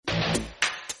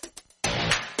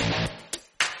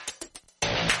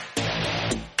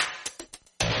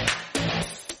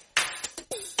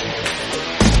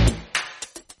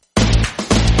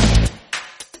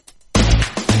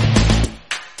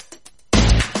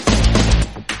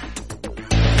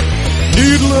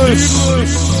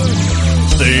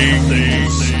Needless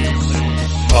Things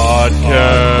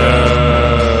Podcast.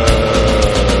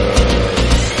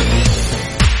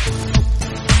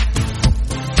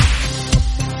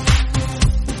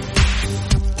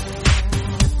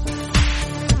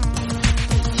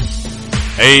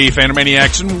 Hey,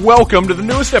 Phantomaniacs, and welcome to the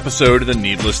newest episode of the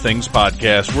Needless Things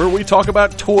Podcast, where we talk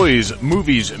about toys,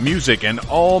 movies, music, and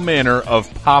all manner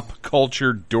of pop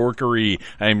culture dorkery.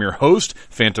 I am your host,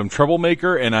 Phantom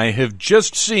Troublemaker, and I have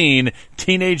just seen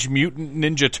Teenage Mutant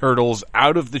Ninja Turtles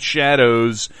Out of the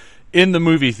Shadows in the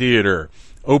movie theater.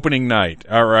 Opening night,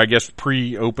 or I guess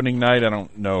pre-opening night. I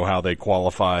don't know how they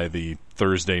qualify the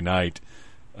Thursday night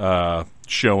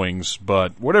showings,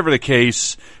 but whatever the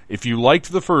case, if you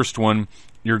liked the first one,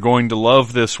 you're going to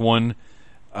love this one.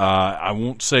 I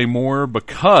won't say more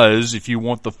because if you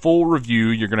want the full review,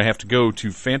 you're going to have to go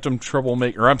to Phantom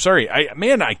Troublemaker. I'm sorry,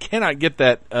 I cannot get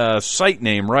that site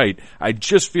name right. I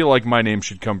just feel like my name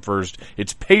should come first.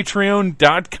 It's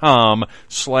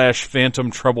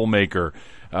patreon.com/Phantom Troublemaker.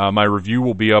 My review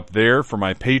will be up there for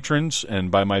my patrons, and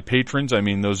by my patrons, I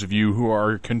mean those of you who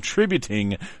are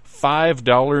contributing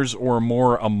 $5 or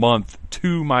more a month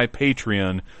to my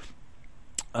Patreon.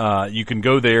 You can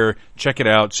go there, check it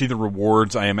out, see the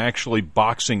rewards. I am actually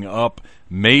boxing up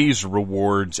May's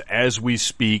rewards as we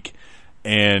speak,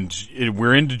 and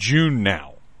we're into June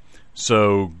now.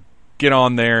 So get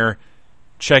on there,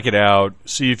 check it out,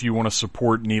 see if you want to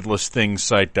support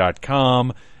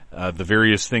needlessthingssite.com. The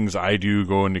various things I do,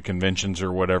 go into conventions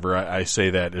or whatever. I say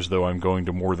that as though I'm going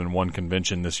to more than one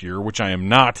convention this year, which I am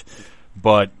not,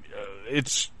 but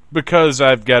it's because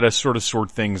I've got to sort of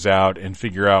sort things out and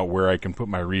figure out where I can put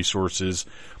my resources.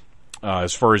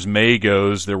 As far as May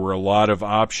goes, there were a lot of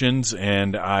options,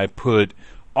 and I put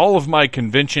all of my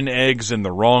convention eggs in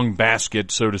the wrong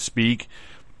basket, so to speak.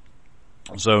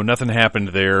 So nothing happened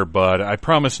there, but I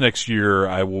promise next year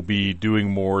I will be doing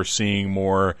more, seeing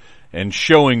more, and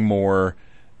showing more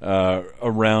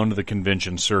around the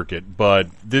convention circuit. But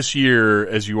this year,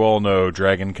 as you all know,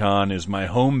 Dragon Con is my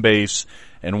home base,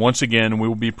 and once again, we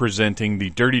will be presenting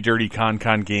the Dirty Dirty Con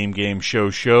Game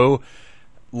Show.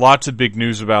 Lots of big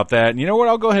news about that. And you know what?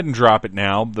 I'll go ahead and drop it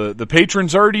now. The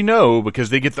patrons already know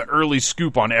because they get the early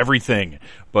scoop on everything.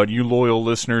 But you loyal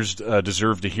listeners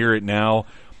deserve to hear it now.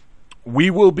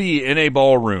 We will be in a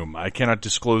ballroom. I cannot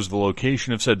disclose the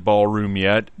location of said ballroom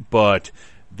yet, but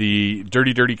the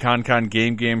Dirty Dirty Con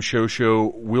Game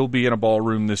Show will be in a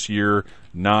ballroom this year,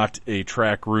 not a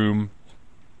track room.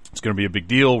 It's going to be a big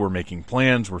deal. We're making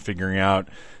plans. We're figuring out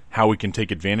how we can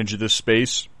take advantage of this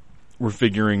space. We're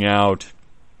figuring out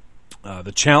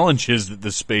the challenges that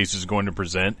this space is going to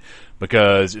present,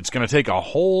 because it's going to take a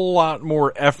whole lot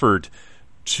more effort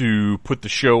to put the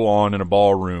show on in a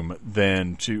ballroom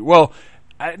than to, well,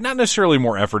 not necessarily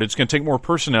more effort. It's going to take more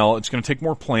personnel. It's going to take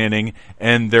more planning,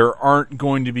 and there aren't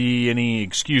going to be any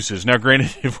excuses. Now,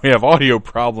 granted, if we have audio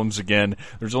problems again,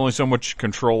 there's only so much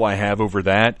control I have over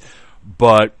that,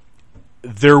 but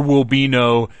there will be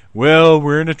no, well,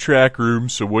 we're in a track room,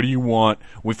 so what do you want?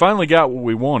 We finally got what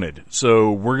we wanted,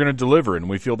 so we're going to deliver, and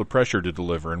we feel the pressure to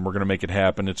deliver, and we're going to make it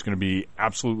happen. It's going to be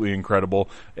absolutely incredible,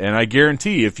 and I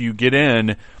guarantee if you get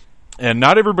in, and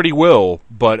not everybody will,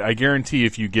 but I guarantee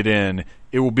if you get in,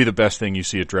 it will be the best thing you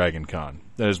see at Dragon Con.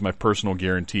 That is my personal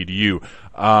guarantee to you.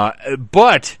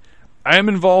 But I am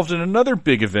involved in another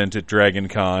big event at Dragon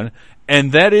Con,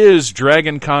 and that is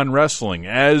Dragon Con Wrestling.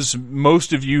 As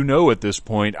most of you know at this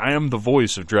point, I am the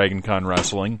voice of Dragon Con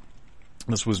Wrestling.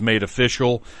 This was made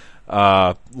official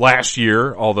last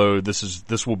year, although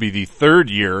this will be the third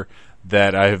year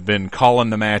that I have been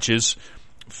calling the matches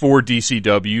for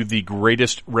DCW, the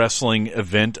greatest wrestling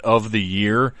event of the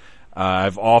year.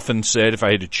 I've often said if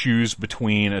I had to choose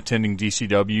between attending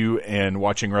DCW and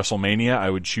watching WrestleMania, I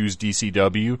would choose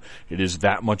DCW. It is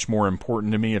that much more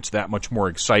important to me. It's that much more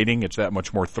exciting. It's that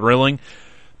much more thrilling.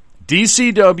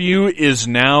 DCW is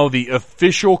now the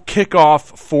official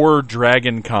kickoff for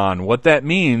Dragon Con. What that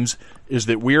means is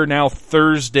that we are now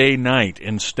Thursday night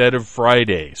instead of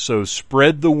Friday. So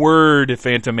spread the word,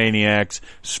 Phantomaniacs.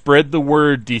 Spread the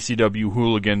word, DCW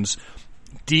hooligans.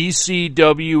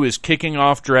 DCW is kicking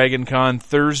off Dragon Con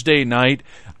Thursday night,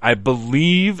 I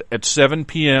believe at 7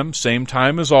 p.m., same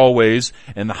time as always,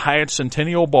 in the Hyatt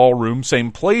Centennial Ballroom, same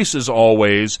place as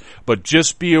always, but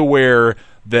just be aware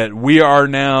that we are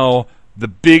now the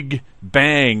big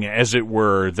bang, as it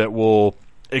were, that will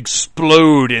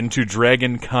explode into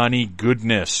Dragon Con-y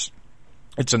goodness.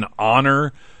 It's an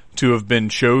honor to have been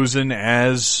chosen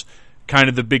as kind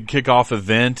of the big kickoff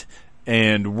event,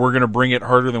 and we're going to bring it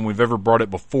harder than we've ever brought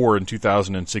it before in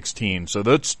 2016. So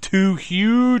that's two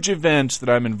huge events that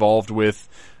I'm involved with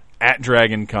at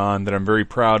Dragon Con that I'm very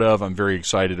proud of, I'm very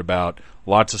excited about.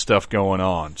 Lots of stuff going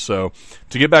on. So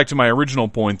to get back to my original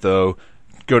point, though,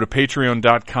 go to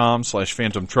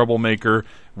patreon.com/Phantom Troublemaker,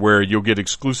 where you'll get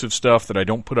exclusive stuff that I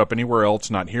don't put up anywhere else,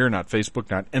 not here, not Facebook,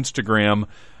 not Instagram.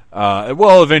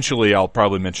 Well, eventually I'll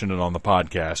probably mention it on the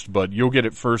podcast, but you'll get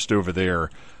it first over there.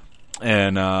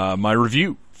 And my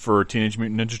review for Teenage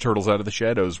Mutant Ninja Turtles Out of the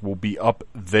Shadows will be up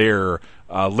there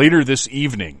later this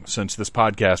evening, since this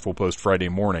podcast will post Friday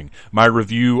morning. My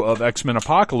review of X-Men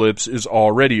Apocalypse is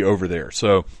already over there.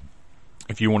 So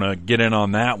if you want to get in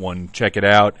on that one, check it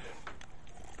out.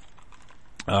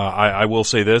 I will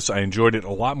say this, I enjoyed it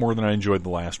a lot more than I enjoyed the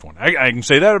last one. I can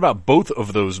say that about both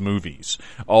of those movies,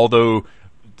 although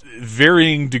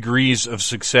varying degrees of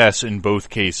success in both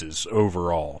cases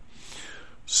overall.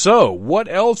 So, what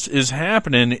else is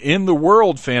happening in the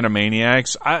world,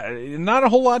 Phantomaniacs? Not a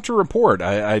whole lot to report.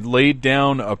 I laid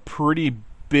down a pretty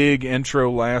big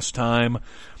intro last time.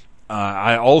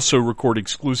 I also record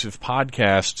exclusive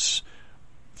podcasts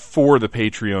for the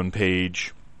Patreon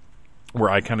page, where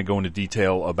I kind of go into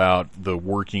detail about the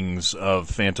workings of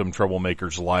Phantom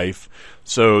Troublemaker's life.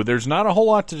 So there's not a whole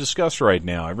lot to discuss right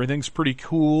now. Everything's pretty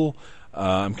cool.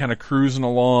 I'm kind of cruising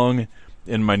along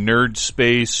in my nerd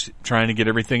space, trying to get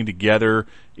everything together.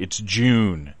 It's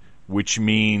June, which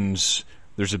means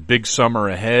there's a big summer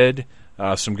ahead.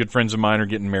 Some good friends of mine are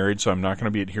getting married, so I'm not going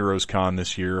to be at Heroes Con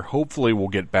this year. Hopefully we'll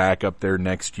get back up there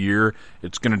next year.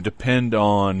 It's going to depend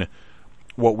on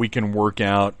what we can work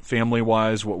out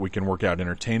family-wise, what we can work out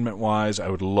entertainment-wise. I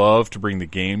would love to bring the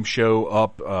game show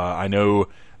up. I know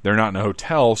they're not in a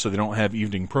hotel, so they don't have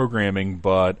evening programming,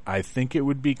 but I think it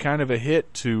would be kind of a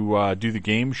hit to do the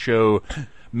game show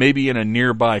maybe in a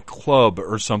nearby club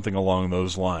or something along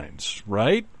those lines,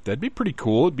 right? That'd be pretty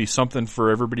cool. It'd be something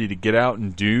for everybody to get out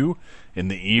and do in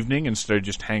the evening instead of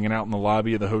just hanging out in the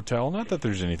lobby of the hotel. Not that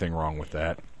there's anything wrong with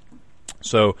that.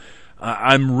 So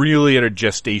I'm really at a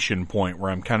gestation point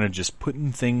where I'm kind of just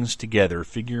putting things together,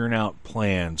 figuring out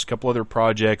plans, a couple other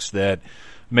projects that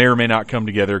may or may not come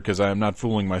together because I'm not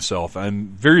fooling myself. I'm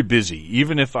very busy.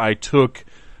 Even if I took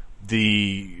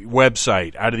the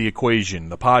website out of the equation,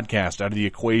 the podcast out of the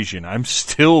equation, I'm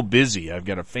still busy. I've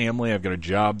got a family, I've got a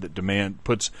job that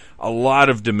puts a lot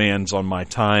of demands on my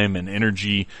time and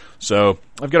energy. So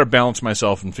I've got to balance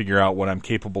myself and figure out what I'm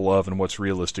capable of and what's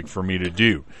realistic for me to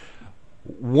do.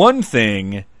 One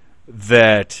thing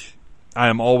that I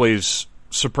am always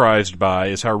surprised by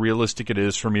is how realistic it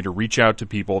is for me to reach out to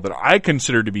people that I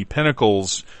consider to be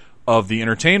pinnacles of the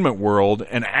entertainment world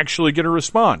and actually get a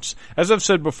response. As I've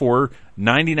said before,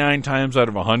 99 times out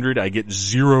of 100, I get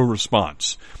zero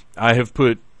response. I have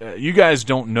put, you guys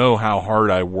don't know how hard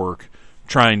I work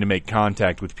trying to make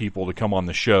contact with people to come on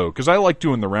the show, because I like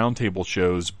doing the roundtable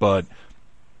shows, but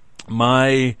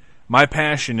my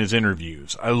passion is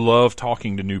interviews. I love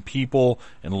talking to new people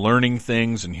and learning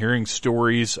things and hearing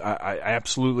stories. I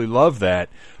absolutely love that.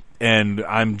 And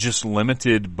I'm just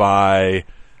limited by,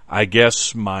 I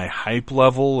guess, my hype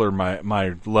level or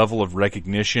my level of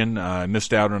recognition. I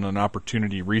missed out on an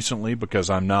opportunity recently because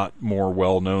I'm not more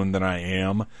well-known than I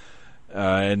am.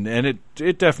 And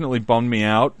it definitely bummed me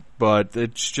out, but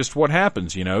it's just what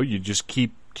happens, you know. You just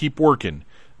keep working.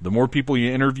 The more people you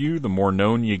interview, the more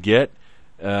known you get.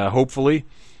 Hopefully,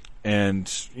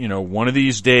 and, you know, one of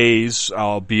these days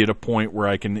I'll be at a point where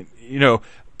I can, you know,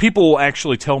 people will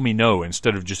actually tell me no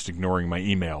instead of just ignoring my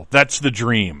email. That's the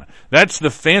dream. That's the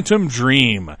phantom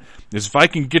dream, is if I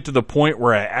can get to the point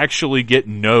where I actually get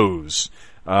no's,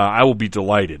 I will be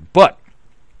delighted. But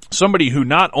somebody who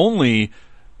not only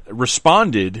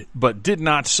responded but did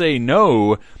not say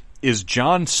no is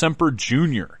John Semper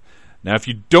Jr. Now, if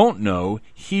you don't know,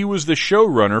 he was the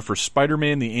showrunner for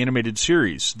Spider-Man the Animated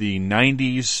Series, the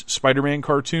 90s Spider-Man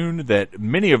cartoon that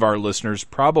many of our listeners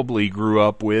probably grew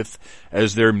up with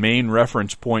as their main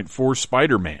reference point for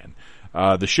Spider-Man.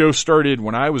 The show started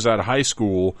when I was out of high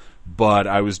school, but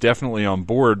I was definitely on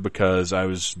board because I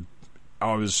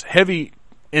was heavy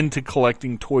into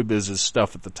collecting Toy Biz's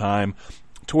stuff at the time.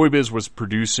 Toy Biz was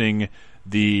producing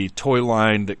the toy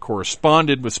line that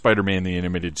corresponded with Spider-Man the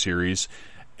Animated Series,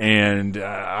 and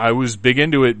I was big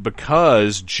into it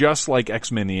because, just like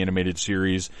X-Men the Animated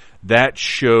Series, that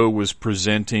show was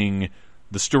presenting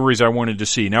the stories I wanted to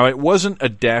see. Now, it wasn't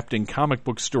adapting comic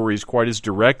book stories quite as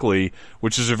directly,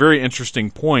 which is a very interesting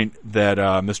point that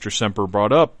Mr. Semper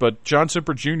brought up, but John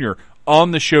Semper Jr. on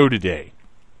the show today,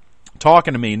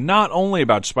 talking to me not only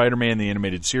about Spider-Man the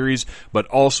Animated Series, but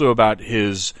also about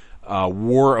his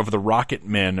War of the Rocket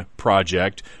Men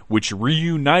project, which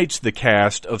reunites the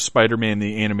cast of Spider-Man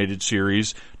the Animated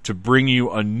Series to bring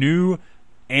you a new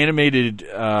animated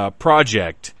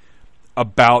project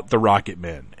about the Rocket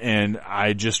Men. And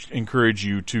I just encourage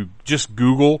you to just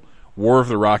Google War of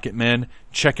the Rocket Men.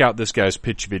 Check out this guy's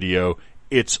pitch video.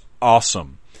 It's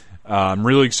awesome. I'm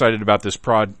really excited about this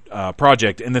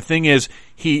project. And the thing is,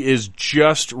 he is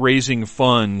just raising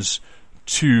funds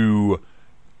to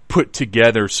put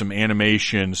together some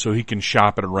animation so he can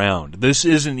shop it around. This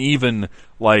isn't even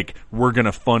like we're going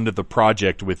to fund the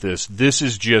project with this. This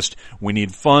is just we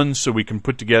need funds so we can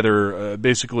put together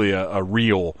basically a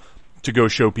reel to go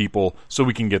show people so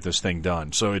we can get this thing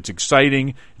done. So it's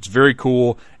exciting. It's very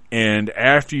cool. And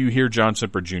after you hear John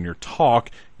Semper Jr. talk,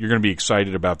 you're going to be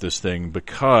excited about this thing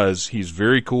because he's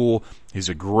very cool. He's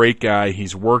a great guy.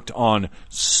 He's worked on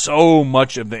so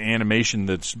much of the animation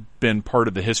that's been part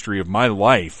of the history of my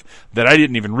life that I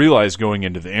didn't even realize going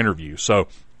into the interview. So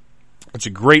it's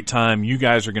a great time. You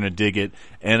guys are going to dig it.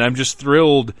 And I'm just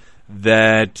thrilled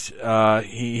that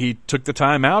he took the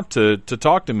time out to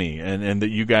talk to me and that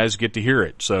you guys get to hear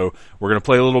it. So we're going to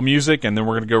play a little music, and then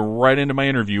we're going to go right into my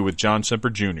interview with John Semper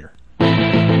Jr.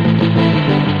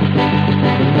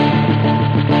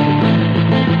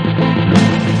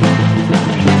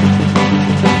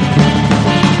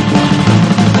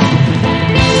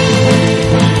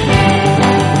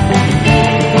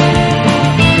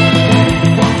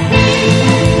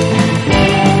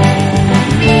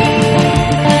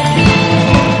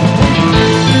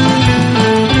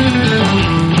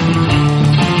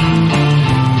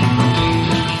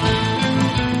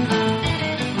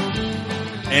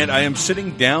 And I am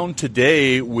sitting down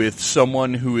today with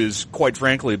someone who is, quite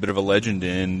frankly, a bit of a legend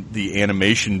in the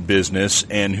animation business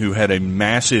and who had a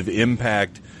massive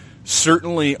impact,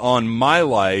 certainly on my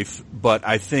life, but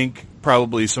I think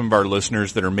probably some of our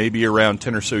listeners that are maybe around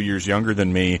 10 or so years younger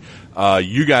than me,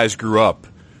 you guys grew up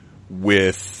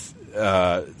with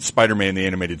Spider-Man the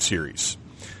Animated Series.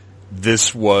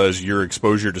 This was your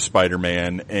exposure to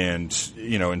Spider-Man, and,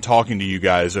 you know, in talking to you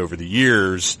guys over the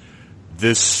years,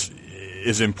 this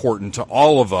is important to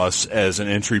all of us as an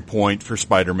entry point for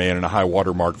Spider-Man and a high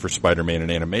watermark for Spider-Man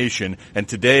in animation. And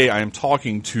today I am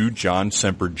talking to John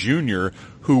Semper Jr.,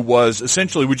 who was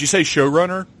essentially, would you say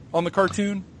showrunner on the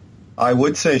cartoon? I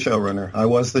would say showrunner. I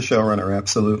was the showrunner,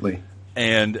 absolutely.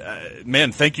 And,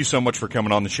 man, thank you so much for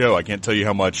coming on the show. I can't tell you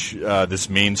how much this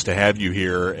means to have you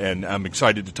here. And I'm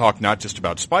excited to talk not just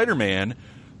about Spider-Man,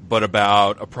 but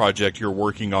about a project you're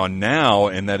working on now,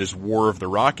 and that is War of the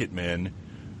Rocket Men,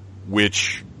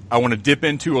 which I want to dip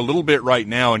into a little bit right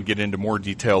now and get into more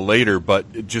detail later.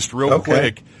 But just real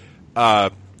quick,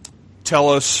 tell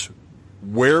us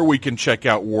where we can check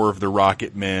out War of the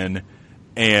Rocket Men,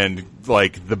 and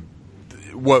like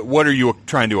what are you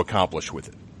trying to accomplish with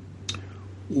it?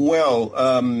 Well,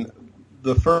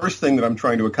 the first thing that I'm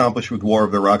trying to accomplish with War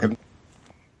of the Rocket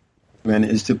Men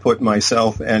is to put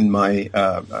myself and my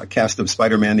cast of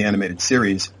Spider-Man the Animated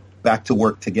Series back to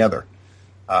work together.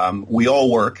 We all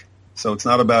work. So it's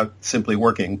not about simply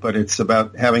working, but it's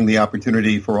about having the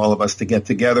opportunity for all of us to get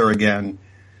together again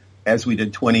as we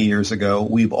did 20 years ago.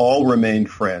 We've all remained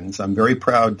friends. I'm very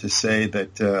proud to say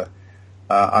that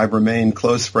I've remained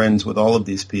close friends with all of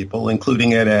these people,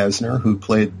 including Ed Asner, who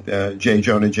played J.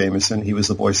 Jonah Jameson. He was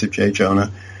the voice of J.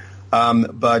 Jonah.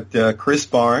 But Chris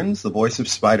Barnes, the voice of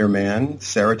Spider-Man,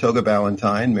 Saratoga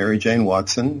Ballantyne, Mary Jane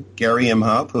Watson, Gary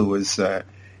Imhoff, who was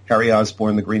Harry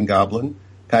Osborn, the Green Goblin,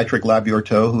 Patrick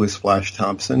Labourteau, who was Flash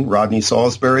Thompson, Rodney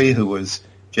Salisbury, who was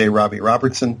J. Robbie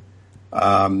Robertson,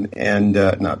 and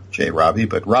not J. Robbie,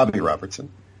 but Robbie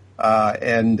Robertson,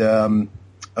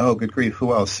 oh, good grief,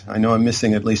 who else? I know I'm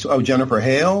missing at least, Jennifer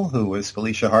Hale, who was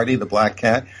Felicia Hardy, the Black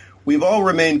Cat. We've all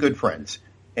remained good friends.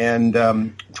 And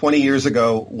 20 years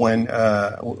ago, when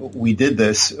we did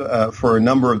this, for a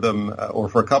number of them, or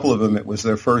for a couple of them, it was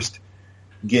their first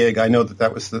gig. I know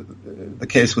that was the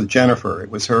case with Jennifer. It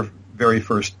was her very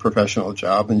first professional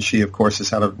job, and she, of course, has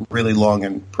had a really long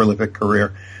and prolific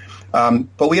career.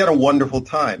 But we had a wonderful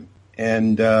time,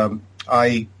 and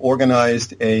I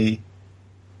organized a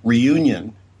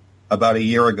reunion about a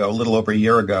year ago, a little over a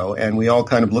year ago, and we all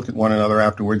kind of looked at one another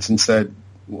afterwards and said,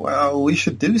 well, we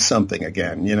should do something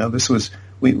again. You know, this was,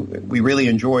 we really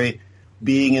enjoy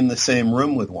being in the same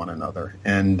room with one another.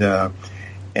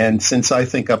 And since I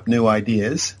think up new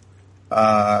ideas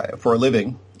for a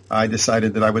living, I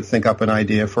decided that I would think up an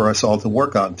idea for us all to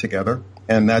work on together,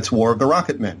 and that's War of the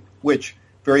Rocket Men, which,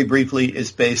 very briefly, is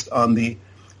based on the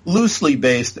loosely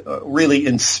based, really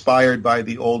inspired by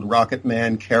the old Rocket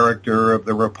Man character of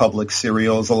the Republic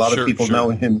serials. A lot of people know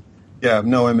him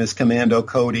as Commando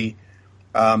Cody.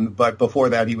 But before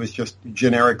that, he was just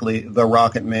generically the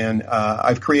Rocket Man.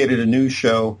 I've created a new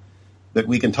show that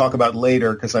we can talk about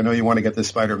later because I know you want to get to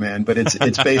Spider-Man, but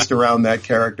it's based around that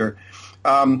character.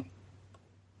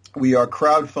 we are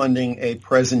crowdfunding a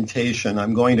presentation.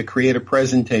 I'm going to create a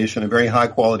presentation, a very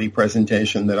high-quality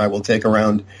presentation that I will take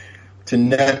around to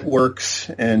networks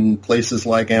and places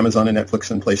like Amazon and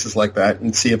Netflix and places like that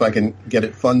and see if I can get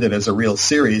it funded as a real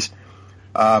series.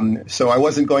 So I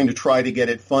wasn't going to try to get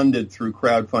it funded through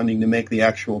crowdfunding to make the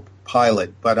actual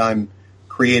pilot, but I'm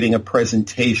creating a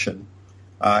presentation.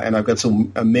 And I've got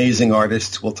some amazing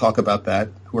artists, we'll talk about that,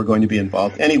 who are going to be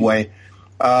involved. Anyway,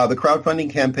 the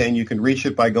crowdfunding campaign, you can reach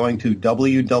it by going to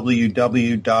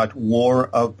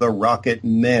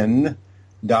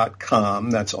www.waroftherocketmen.com.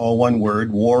 That's all one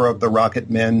word,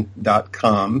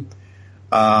 waroftherocketmen.com.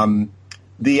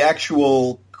 The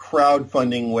actual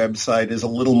crowdfunding website is a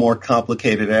little more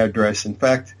complicated address. In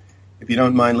fact, if you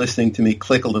don't mind listening to me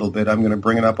click a little bit, I'm going to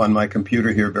bring it up on my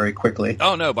computer here very quickly.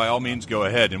 Oh, no, by all means, go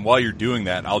ahead. And while you're doing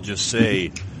that, I'll just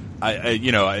say,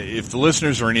 if the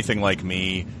listeners are anything like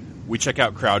me, we check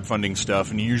out crowdfunding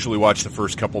stuff, and you usually watch the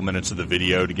first couple minutes of the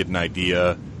video to get an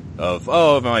idea of,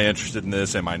 am I interested in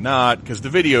this, am I not? Because the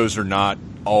videos are not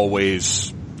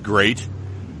always great.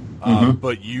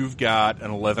 But you've got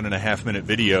an 11.5-minute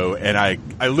video, and I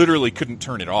literally couldn't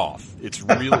turn it off. It's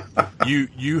really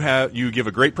you give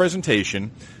a great presentation.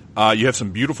 You have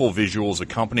some beautiful visuals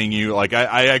accompanying you. Like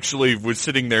I actually was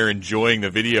sitting there enjoying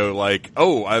the video. Like,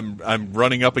 I'm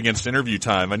running up against interview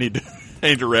time. I need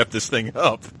to wrap this thing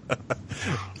up.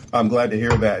 I'm glad to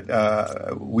hear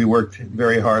that. We worked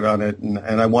very hard on it, and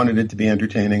I wanted it to be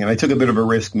entertaining. And I took a bit of a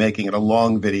risk making it a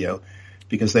long video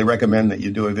because they recommend that you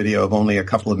do a video of only a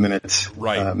couple of minutes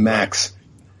max.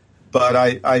 But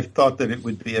I thought that it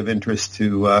would be of interest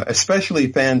to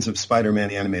especially fans of Spider-Man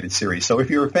the Animated Series. So if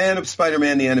you're a fan of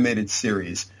Spider-Man the Animated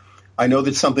Series, I know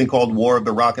that something called War of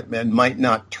the Rocket Men might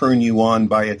not turn you on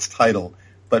by its title,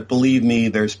 but believe me,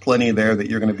 there's plenty there that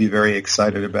you're going to be very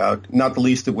excited about, not the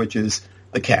least of which is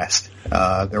the cast.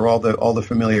 They're all the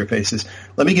familiar faces.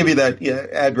 Let me give you that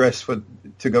address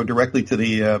to go directly to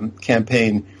the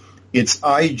campaign. It's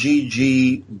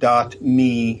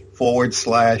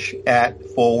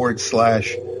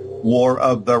igg.me/@/War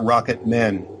of the Rocket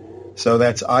Men. So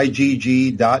that's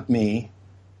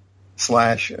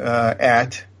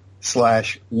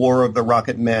igg.me/@/War of the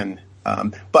Rocket Men.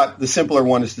 But the simpler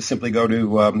one is to simply go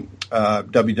to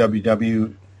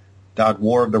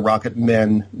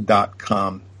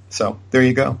www.waroftherocketmen.com. So there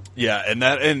you go. Yeah,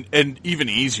 and even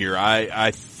easier.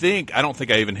 I don't think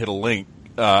I even hit a link.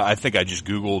 I think I just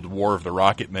Googled War of the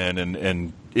Rocket Men,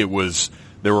 and there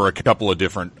were a couple of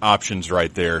different options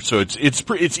right there. So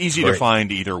it's easy to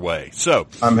find either way. So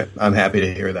I'm happy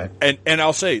to hear that. And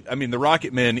I'll say, I mean, the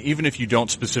Rocket Men, even if you don't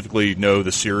specifically know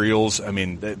the serials, I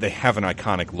mean, they have an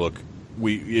iconic look.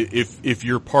 If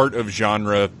you're part of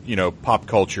genre, pop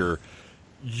culture,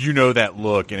 you know that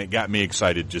look, and it got me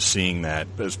excited just seeing that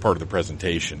as part of the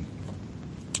presentation.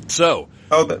 So,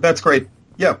 that's great.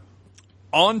 Yeah.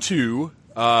 On to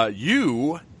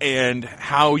you and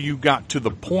how you got to the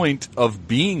point of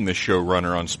being the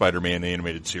showrunner on Spider-Man the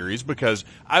Animated Series, because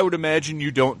I would imagine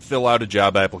you don't fill out a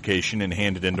job application and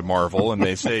hand it into Marvel and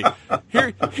they say,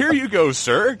 here you go,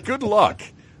 sir. Good luck.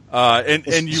 And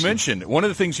you mentioned, one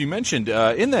of the things you mentioned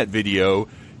in that video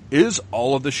is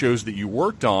all of the shows that you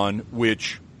worked on,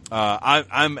 which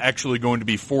I'm actually going to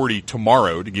be 40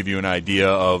 tomorrow, to give you an idea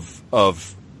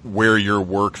of where your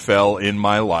work fell in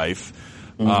my life.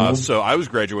 So I was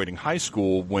graduating high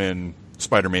school when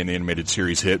Spider-Man the Animated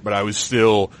Series hit, but I was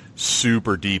still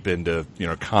super deep into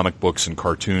comic books and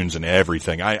cartoons and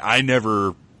everything. I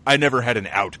never had an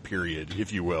out period,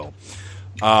 if you will.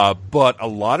 But a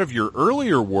lot of your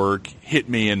earlier work hit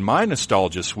me in my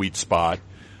nostalgia sweet spot.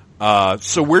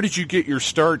 So where did you get your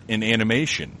start in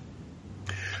animation?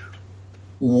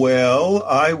 Well,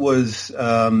 I was,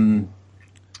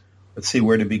 let's see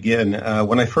where to begin.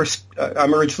 When I first,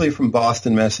 I'm originally from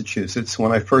Boston, Massachusetts.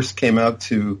 When I first came out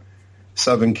to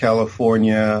Southern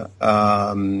California,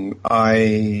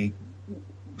 I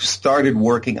started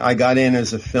working, I got in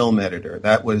as a film editor.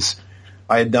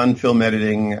 I had done film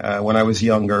editing when I was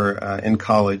younger in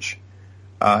college.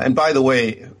 And by the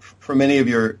way, for many of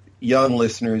your young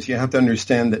listeners, you have to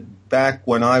understand that back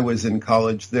when I was in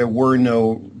college, there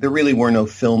really were no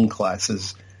film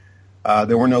classes.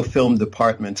 There were no film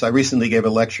departments. I recently gave a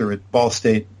lecture at Ball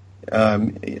State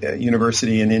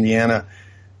University in Indiana.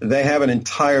 They have an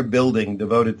entire building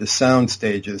devoted to sound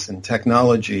stages and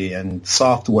technology and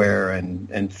software and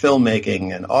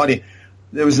filmmaking and audio.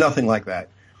 There was nothing like that.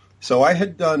 So I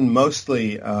had done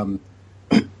mostly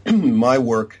my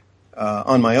work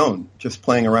on my own, just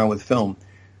playing around with film.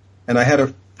 And I had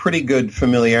a pretty good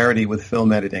familiarity with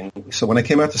film editing. So when I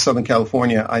came out to Southern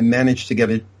California, I managed to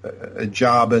get a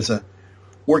job as a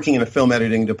working in a film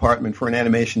editing department for an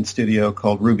animation studio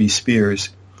called Ruby Spears.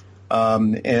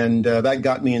 And that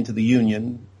got me into the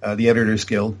union, the Editors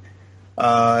Guild.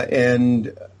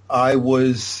 And I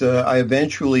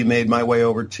eventually made my way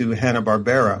over to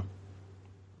Hanna-Barbera,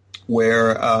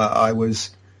 where I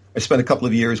spent a couple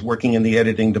of years working in the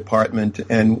editing department,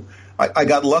 and I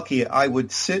got lucky. I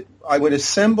would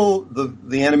assemble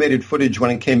the animated footage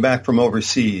when it came back from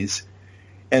overseas,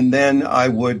 and then I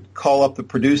would call up the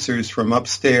producers from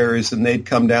upstairs, and they'd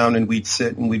come down, and we'd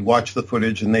sit and we'd watch the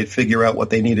footage, and they'd figure out what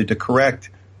they needed to correct,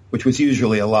 which was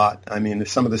usually a lot. I mean,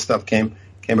 some of the stuff came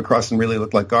across and really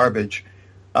looked like garbage.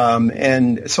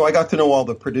 And so I got to know all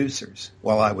the producers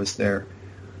while I was there.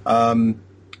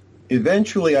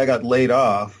 Eventually I got laid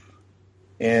off,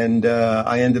 and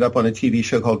I ended up on a TV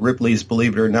show called Ripley's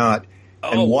Believe It or Not.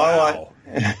 And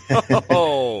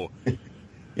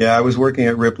Yeah, I was working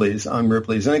at Ripley's, on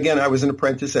Ripley's. And again, I was an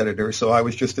apprentice editor, so I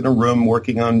was just in a room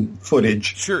working on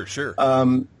footage. Sure.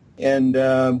 And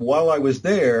while I was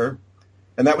there,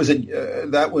 and that was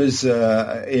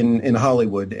in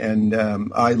Hollywood, and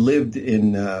I lived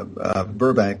in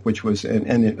Burbank, which was,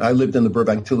 and I lived in the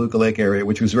Burbank-Toluca Lake area,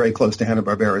 which was very close to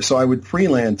Hanna-Barbera. So I would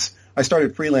freelance. I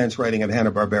started freelance writing at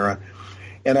Hanna-Barbera,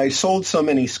 and I sold so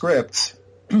many scripts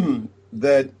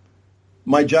that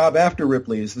my job after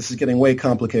Ripley's, this is getting way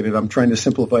complicated. I'm trying to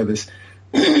simplify this.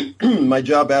 My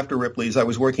job after Ripley's, I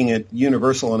was working at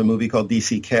Universal on a movie called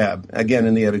DC Cab, again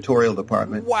in the editorial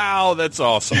department. Wow, that's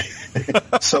awesome.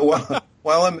 So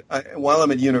while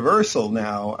I'm at Universal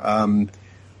now,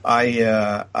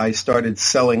 I started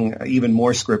selling even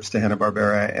more scripts to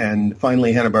Hanna-Barbera, and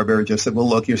finally Hanna-Barbera just said, "Well,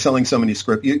 look, you're selling so many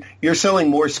scripts. You're selling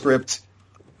more scripts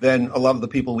than a lot of the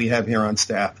people we have here on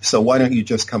staff. So why don't you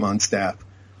just come on staff?"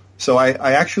 So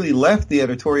I actually left the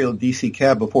editorial DC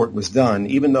Cab before it was done,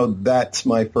 even though that's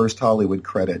my first Hollywood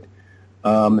credit.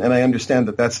 And I understand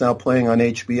that that's now playing on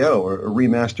HBO, or a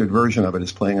remastered version of it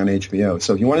is playing on HBO.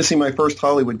 So if you want to see my first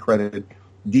Hollywood credit,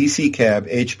 DC Cab,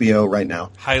 HBO right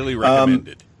now. Highly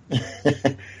recommended.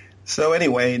 So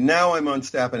anyway, now I'm on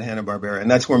staff at Hanna-Barbera, and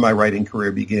that's where my writing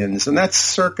career begins. And that's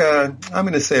circa, I'm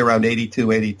going to say around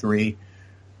 82, 83.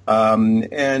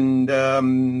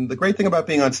 The great thing about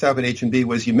being on staff at H&B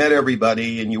was you met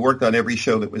everybody and you worked on every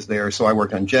show that was there. So I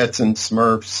worked on Jetsons,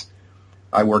 Smurfs.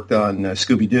 I worked on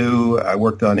Scooby-Doo. I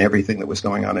worked on everything that was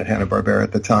going on at Hanna-Barbera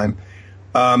at the time.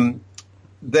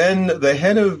 Then the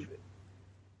head of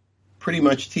pretty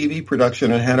much TV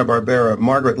production at Hanna-Barbera,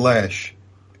 Margaret Lash,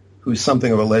 who's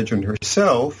something of a legend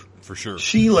herself. For sure.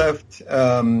 She left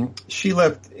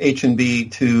H&B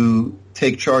to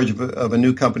take charge of a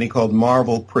new company called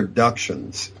Marvel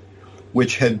Productions,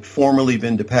 which had formerly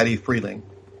been to Patty Freeling.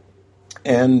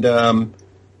 And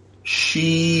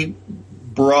she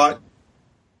brought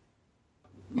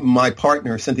my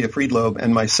partner, Cynthia Friedloeb,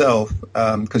 and myself,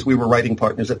 because we were writing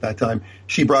partners at that time,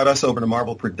 she brought us over to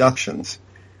Marvel Productions.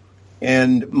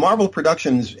 And Marvel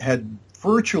Productions had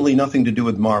virtually nothing to do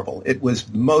with Marvel. It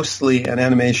was mostly an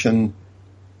animation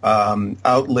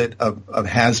outlet of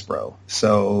Hasbro.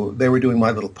 So they were doing My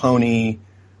Little Pony.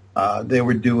 They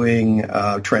were doing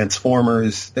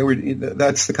Transformers.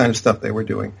 That's the kind of stuff they were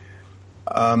doing.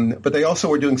 But they also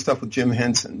were doing stuff with Jim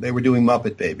Henson. They were doing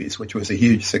Muppet Babies, which was a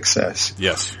huge success.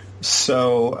 Yes.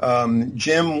 So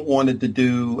Jim wanted to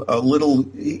do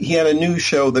he had a new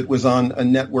show that was on a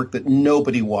network that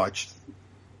nobody watched,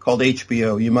 called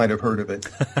HBO. You might have heard of it.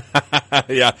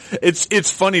 Yeah,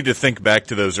 it's funny to think back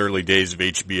to those early days of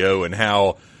HBO and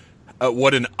how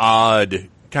what an odd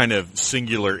kind of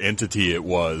singular entity it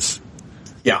was.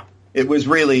 Yeah, it was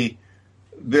really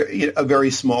a very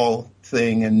small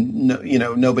thing, and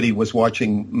nobody was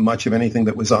watching much of anything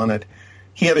that was on it.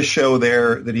 He had a show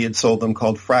there that he had sold them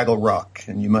called Fraggle Rock,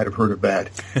 and you might have heard of that.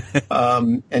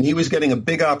 And he was getting a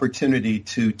big opportunity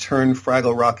to turn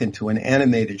Fraggle Rock into an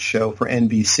animated show for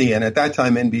NBC. And at that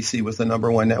time, NBC was the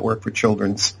number one network for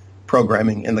children's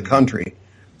programming in the country.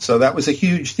 So that was a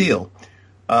huge deal.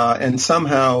 And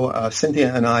somehow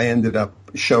Cynthia and I ended up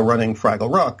show running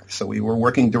Fraggle Rock. So we were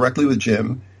working directly with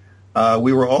Jim.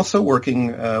 We were also working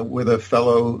with a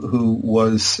fellow who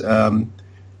was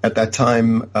at that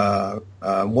time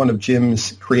one of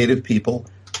Jim's creative people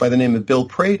by the name of Bill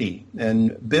Prady.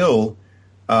 And Bill,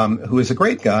 who is a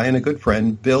great guy and a good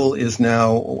friend, Bill is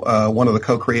now one of the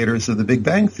co-creators of The Big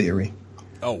Bang Theory.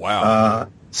 Oh, wow.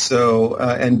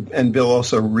 And Bill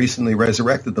also recently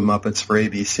resurrected the Muppets for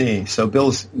ABC. So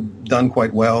Bill's done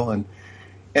quite well, and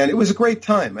it was a great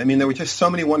time. I mean, there were just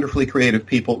so many wonderfully creative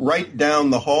people. Right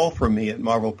down the hall from me at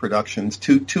Marvel Productions,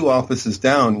 two offices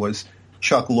down, was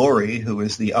Chuck Lorre, who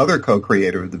is the other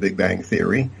co-creator of The Big Bang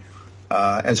Theory.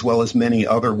 as well as many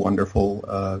other wonderful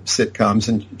sitcoms,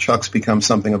 and Chuck's become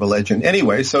something of a legend.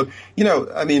 Anyway, so,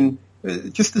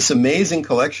 just this amazing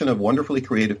collection of wonderfully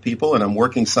creative people, and I'm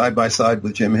working side by side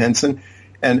with Jim Henson.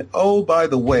 And, oh, by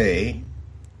the way,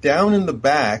 down in the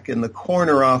back in the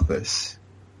corner office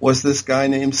was this guy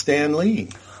named Stan Lee.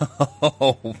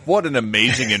 Oh, what an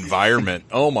amazing environment.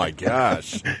 Oh, my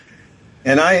gosh.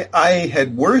 And I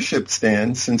had worshipped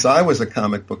Stan since I was a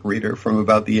comic book reader from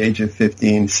about the age of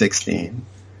 15, 16,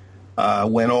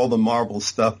 when all the Marvel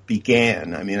stuff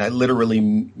began. I mean, I literally,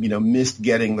 missed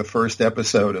getting the first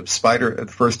episode of the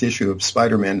first issue of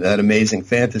Spider-Man, that Amazing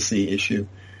Fantasy issue.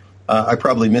 I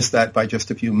probably missed that by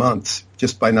just a few months,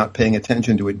 just by not paying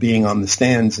attention to it being on the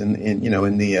stands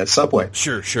in the subway.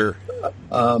 Sure.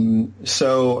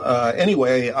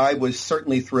 Anyway, I was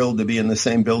certainly thrilled to be in the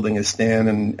same building as Stan,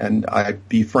 and I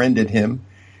befriended him,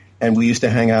 and we used to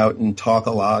hang out and talk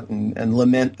a lot and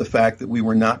lament the fact that we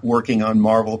were not working on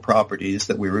Marvel properties,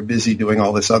 that we were busy doing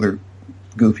all this other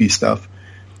goofy stuff.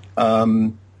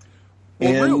 Real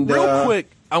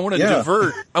quick, I want to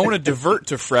divert. I want to divert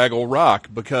to Fraggle Rock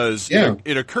because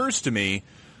it occurs to me,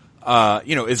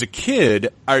 as a kid,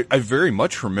 I very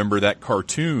much remember that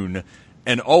cartoon.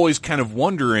 And always kind of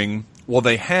wondering, well,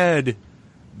 they had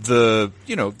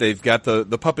they've got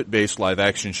the puppet-based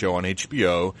live-action show on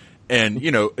HBO. And,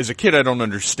 as a kid, I don't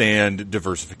understand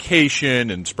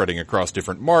diversification and spreading across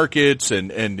different markets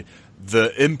and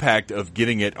the impact of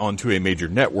getting it onto a major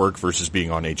network versus being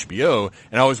on HBO.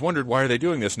 And I always wondered, why are they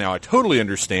doing this now? I totally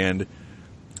understand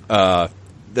that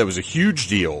was a huge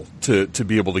deal to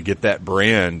be able to get that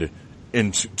brand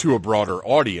into a broader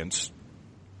audience.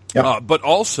 Yep. But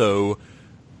also,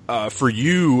 for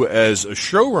you as a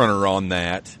showrunner on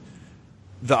that,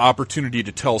 the opportunity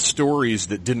to tell stories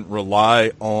that didn't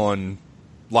rely on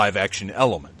live-action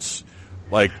elements.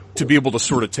 Like, to be able to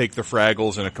sort of take the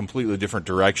Fraggles in a completely different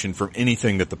direction from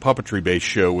anything that the puppetry-based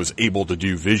show was able to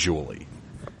do visually.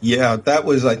 Yeah, that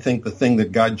was, I think, the thing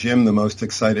that got Jim the most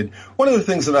excited. One of the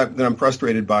things that I'm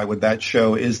frustrated by with that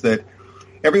show is that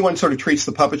everyone sort of treats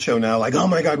the puppet show now like, oh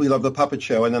my God, we love the puppet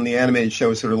show. And then the animated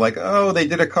show is sort of like, oh, they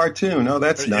did a cartoon. Oh,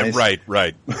 that's nice. Yeah,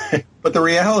 right. But the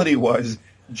reality was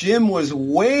Jim was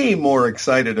way more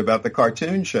excited about the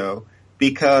cartoon show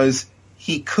because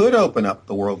he could open up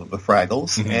the world of the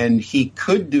Fraggles, mm-hmm. and he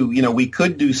could do, we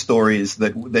could do stories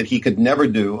that he could never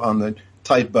do on the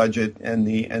tight budget of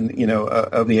the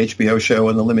HBO show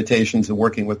and the limitations of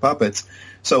working with puppets.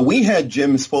 So we had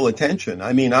Jim's full attention.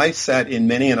 I mean, I sat in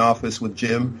many an office with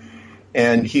Jim,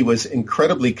 and he was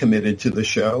incredibly committed to the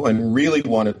show and really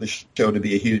wanted the show to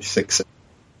be a huge success.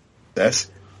 Here's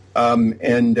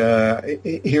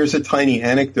a tiny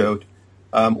anecdote.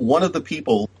 One of the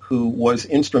people who was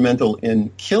instrumental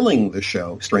in killing the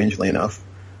show, strangely enough,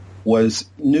 was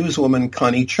newswoman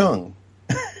Connie Chung.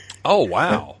 Oh,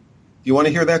 wow. Do you want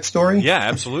to hear that story? Yeah,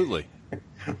 absolutely.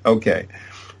 Okay.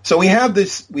 So we have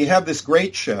this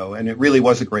great show, and it really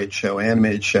was a great show,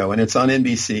 animated show, and it's on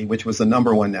NBC, which was the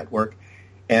number one network.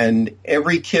 And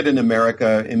every kid in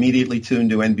America immediately tuned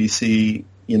to NBC,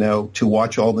 to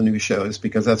watch all the new shows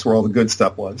because that's where all the good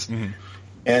stuff was. Mm-hmm.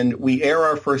 And we air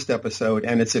our first episode,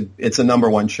 and it's a number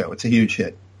one show. It's a huge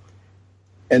hit.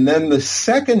 And then the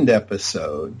second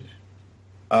episode,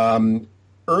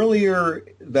 earlier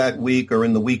that week or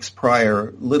in the weeks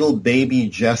prior, little baby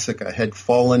Jessica had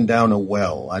fallen down a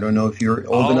well. I don't know if you're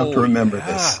old enough to remember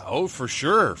this. Oh, for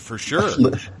sure.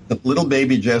 Little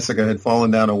baby Jessica had fallen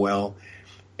down a well,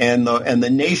 and the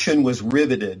nation was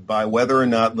riveted by whether or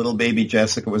not little baby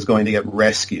Jessica was going to get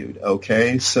rescued.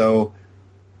 Okay, so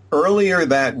earlier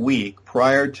that week,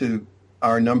 prior to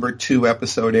our number 2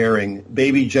 episode airing,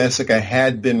 baby Jessica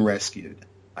had been rescued.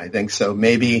 I think so.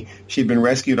 Maybe she'd been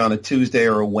rescued on a Tuesday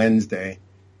or a Wednesday.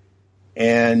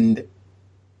 And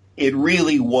it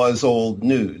really was old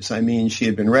news. I mean, she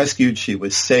had been rescued. She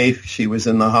was safe. She was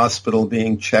in the hospital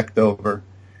being checked over.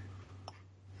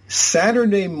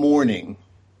 Saturday morning,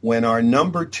 when our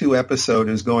number 2 episode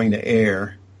is going to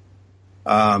air,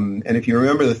 and if you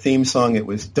remember the theme song, it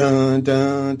was dun,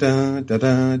 dun, dun, dun,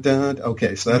 dun, dun.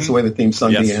 Okay, so that's the way the theme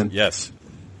song began. Yes.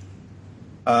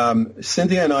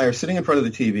 Cynthia and I are sitting in front of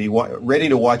the TV, ready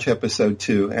to watch episode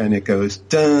 2, and it goes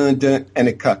dun, dun, and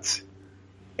it cuts.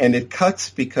 And it cuts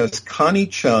because Connie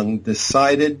Chung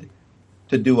decided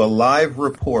to do a live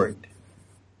report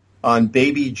on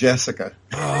baby Jessica.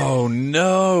 Oh,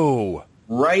 no.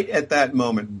 Right at that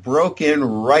moment. Broke in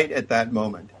right at that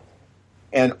moment.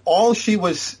 And all she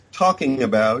was talking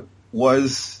about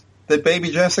was that baby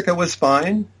Jessica was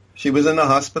fine. She was in the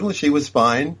hospital. She was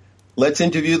fine. Let's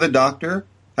interview the doctor.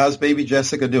 How's baby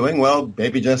Jessica doing? Well,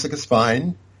 baby Jessica's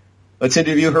fine. Let's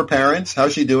interview her parents.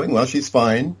 How's she doing? Well, she's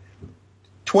fine.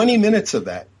 20 minutes of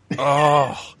that.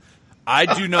 Oh, I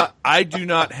do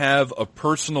not have a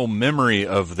personal memory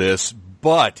of this,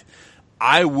 but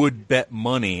I would bet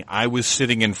money I was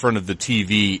sitting in front of the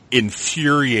TV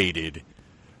infuriated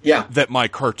that my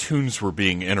cartoons were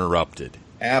being interrupted.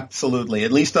 Absolutely,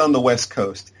 at least on the West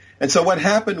Coast. And so what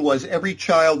happened was every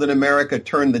child in America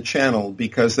turned the channel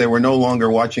because they were no longer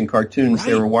watching cartoons. Right.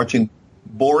 They were watching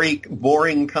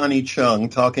boring Connie Chung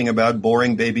talking about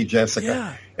boring baby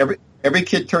Jessica. Yeah. Every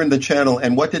kid turned the channel,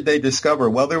 and what did they discover?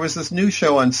 Well, there was this new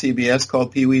show on CBS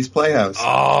called Pee-wee's Playhouse.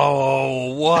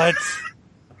 Oh, what?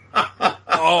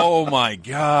 Oh, my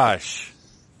gosh.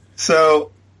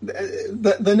 So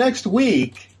the next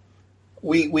week,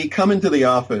 we come into the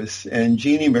office, and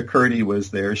Jeannie McCurdy was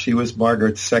there. She was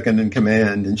Margaret's second in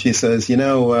command, and she says,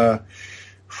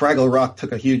 Fraggle Rock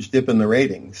took a huge dip in the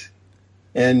ratings.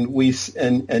 And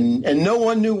and no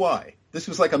one knew why. This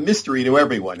was like a mystery to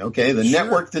everyone, okay? The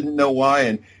network didn't know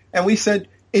why. And we said,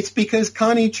 it's because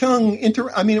Connie Chung,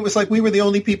 it was like we were the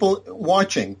only people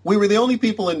watching. We were the only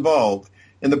people involved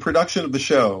in the production of the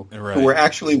show who were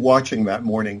actually watching that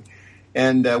morning.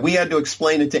 And we had to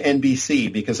explain it to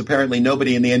NBC because apparently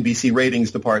nobody in the NBC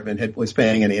ratings department was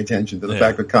paying any attention to the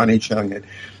fact that Connie Chung had.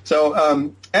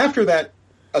 So after that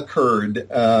occurred,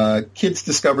 kids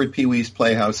discovered Pee-wee's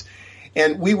Playhouse.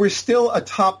 And we were still a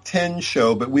top 10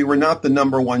 show, but we were not the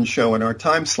number one show in our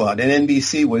time slot. And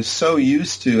NBC was so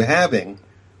used to having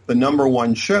the number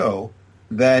one show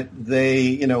that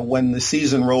they, when the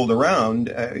season rolled around,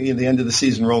 the end of the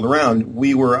season rolled around,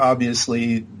 we were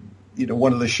obviously,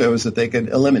 one of the shows that they could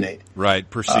eliminate. Right,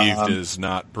 perceived as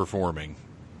not performing.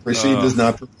 Perceived as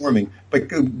not performing.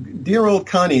 But dear old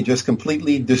Connie just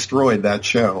completely destroyed that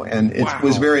show, and it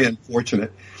was very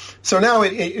unfortunate. So now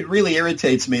it really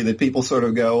irritates me that people sort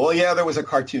of go, well, yeah, there was a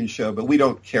cartoon show, but we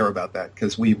don't care about that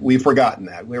because we've forgotten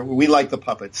that. We like the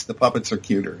puppets. The puppets are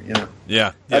cuter,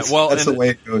 Yeah. That's the way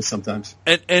it goes sometimes.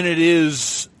 And it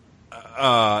is,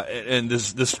 and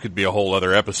this could be a whole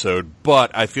other episode,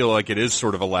 but I feel like it is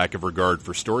sort of a lack of regard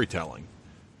for storytelling.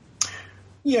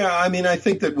 Yeah, I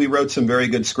think that we wrote some very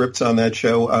good scripts on that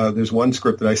show. There's one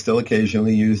script that I still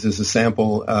occasionally use as a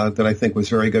sample that I think was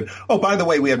very good. Oh, by the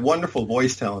way, we had wonderful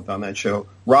voice talent on that show.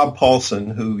 Rob Paulson,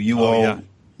 who you all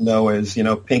know as,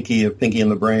 Pinky of Pinky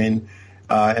and the Brain,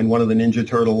 and one of the Ninja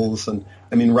Turtles. And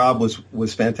Rob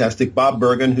was fantastic. Bob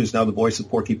Bergen, who's now the voice of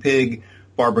Porky Pig.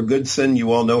 Barbara Goodson,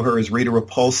 you all know her as Rita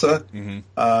Repulsa. Mm-hmm.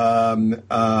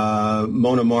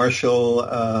 Mona Marshall.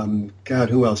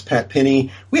 Who else? Pat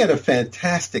Pinney. We had a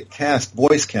fantastic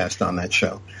voice cast on that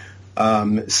show.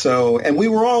 And we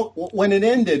were all, when it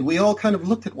ended, we all kind of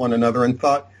looked at one another and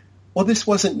thought, well, this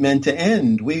wasn't meant to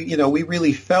end. We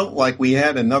really felt like we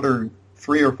had another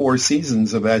 3 or 4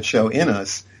 seasons of that show in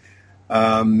us.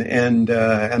 And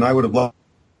I would have loved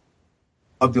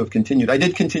to have continued. I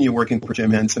did continue working for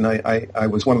Jim Henson. I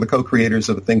was one of the co-creators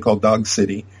of a thing called Dog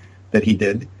City that he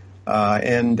did.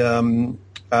 I'd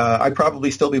probably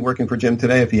still be working for Jim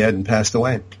today if he hadn't passed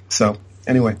away. So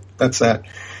anyway, that's that.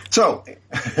 So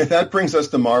that brings us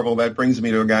to Marvel. That brings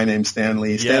me to a guy named Stan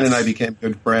Lee. Stan and I became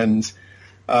good friends.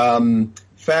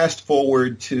 Fast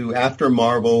forward to after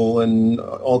Marvel and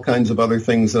all kinds of other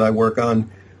things that I work on.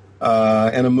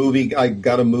 And I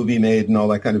got a movie made and all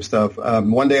that kind of stuff.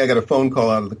 One day I got a phone call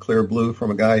out of the clear blue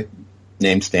from a guy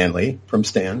named Stanley, from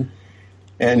Stan.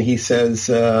 And he says,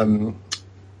 we're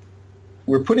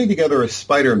putting together a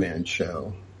Spider-Man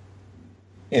show.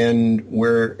 And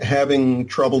we're having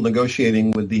trouble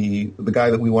negotiating with the guy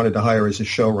that we wanted to hire as a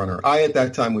showrunner. I, at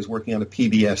that time, was working on a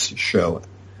PBS show,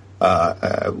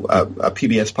 a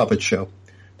PBS puppet show.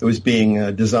 It was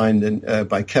being designed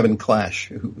by Kevin Clash,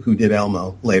 who did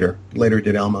Elmo later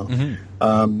did Elmo.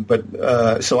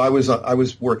 Mm-hmm. So I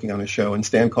was working on a show, and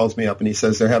Stan calls me up and he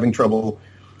says they're having trouble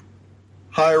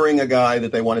hiring a guy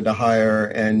that they wanted to hire,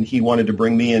 and he wanted to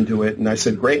bring me into it. And I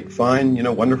said, great, fine,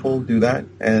 wonderful, do that.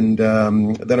 And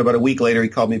then about a week later, he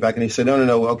called me back and he said,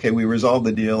 no, okay, we resolved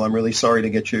the deal. I'm really sorry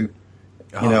to get you,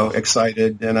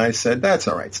 excited. And I said, that's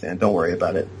all right, Stan, don't worry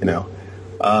about it.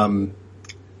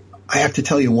 I have to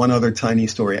tell you one other tiny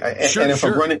story. If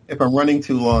I'm running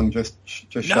too long, just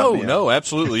shut me up. No,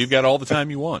 absolutely. You've got all the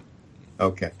time you want.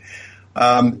 Okay.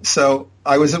 So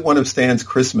I was at one of Stan's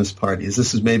Christmas parties.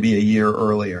 This is maybe a year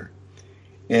earlier.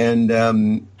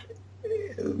 And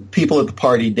people at the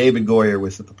party, David Goyer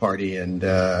was at the party, and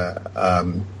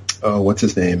what's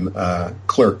his name?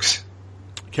 Clerks.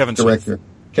 Kevin director. Smith.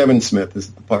 Kevin Smith is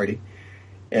at the party.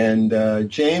 And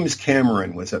James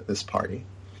Cameron was at this party.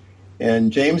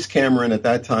 And James Cameron at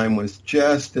that time was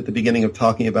just at the beginning of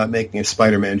talking about making a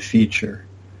Spider-Man feature.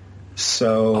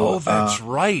 So, that's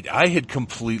right. I had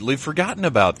completely forgotten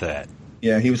about that.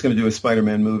 Yeah, he was going to do a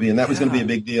Spider-Man movie, and that was going to be a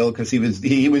big deal because he was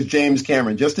James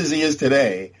Cameron, just as he is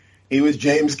today. He was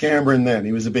James Cameron then.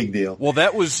 He was a big deal. Well,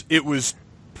 it was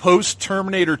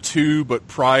post-Terminator 2, but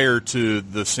prior to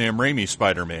the Sam Raimi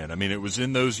Spider-Man. I mean, it was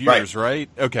in those years, right?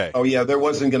 Okay. Oh, yeah, there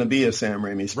wasn't going to be a Sam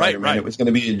Raimi Spider-Man. Right. It was going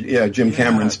to be Jim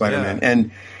Cameron Spider-Man. Yeah.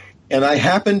 And I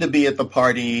happened to be at the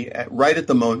party right at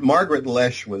the moment. Margaret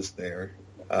Lesh was there,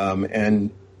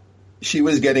 and she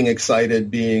was getting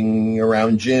excited being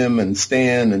around Jim and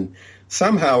Stan, and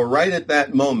somehow right at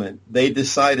that moment, they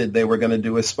decided they were going to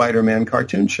do a Spider-Man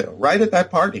cartoon show, right at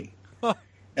that party.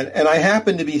 And I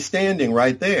happened to be standing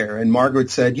right there, and Margaret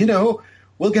said,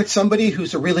 we'll get somebody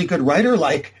who's a really good writer,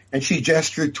 and she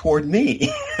gestured toward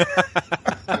me.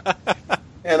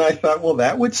 And I thought, well,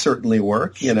 that would certainly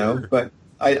work, but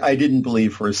I didn't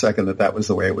believe for a second that was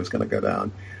the way it was going to go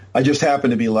down. I just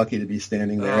happened to be lucky to be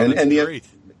standing there. And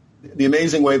the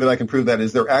amazing way that I can prove that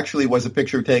is there actually was a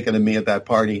picture taken of me at that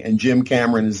party, and Jim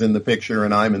Cameron is in the picture,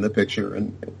 and I'm in the picture,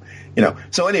 and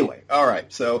So anyway, all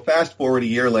right. So fast forward a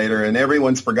year later, and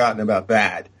everyone's forgotten about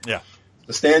that. Yeah.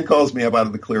 So Stan calls me up out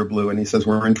of the clear blue, and he says,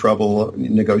 we're in trouble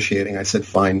negotiating. I said,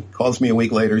 fine. Calls me a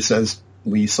week later, says,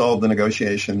 we solved the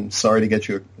negotiation. Sorry to get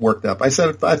you worked up. I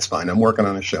said, that's fine. I'm working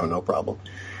on a show. No problem.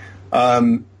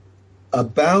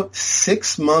 About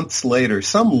 6 months later,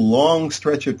 some long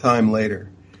stretch of time later,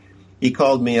 he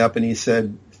called me up and he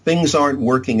said, things aren't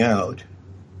working out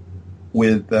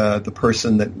with the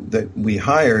person that we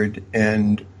hired,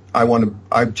 and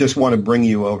I just want to bring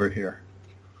you over here.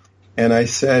 And I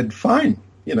said, fine,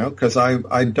 because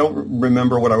I don't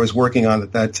remember what I was working on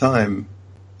at that time.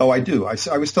 Oh, I do.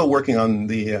 I was still working on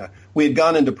we had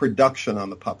gone into production on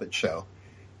the puppet show,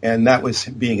 and that was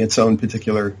being its own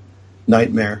particular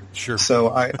nightmare. Sure. So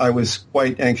I was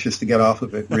quite anxious to get off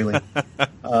of it, really.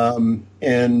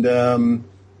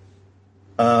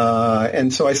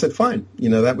 And so I said, fine,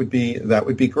 that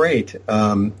would be great.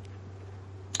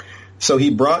 So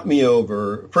he brought me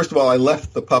over. First of all, I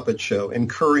left the puppet show,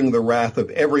 incurring the wrath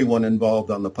of everyone involved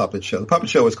on the puppet show. The puppet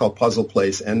show was called Puzzle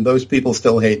Place, and those people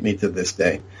still hate me to this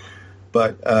day.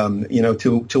 But,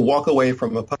 to walk away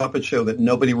from a puppet show that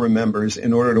nobody remembers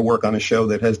in order to work on a show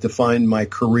that has defined my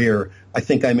career, I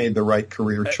think I made the right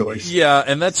career choice. Yeah,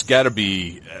 and that's got to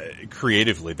be,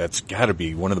 creatively, that's got to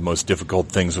be one of the most difficult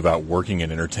things about working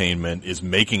in entertainment is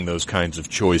making those kinds of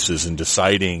choices and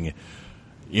deciding,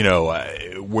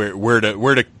 where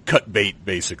to cut bait,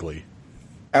 basically.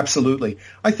 Absolutely.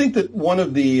 I think that one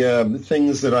of the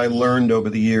things that I learned over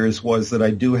the years was that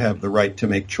I do have the right to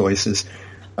make choices.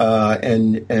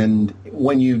 And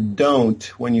when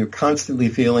you're constantly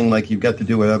feeling like you've got to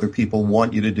do what other people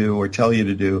want you to do or tell you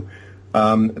to do,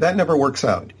 that never works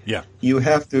out. Yeah. You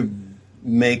have to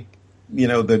make,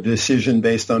 the decision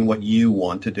based on what you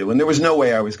want to do. And there was no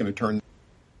way I was going to turn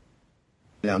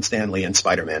down Stan Lee and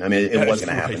Spider-Man. I mean, it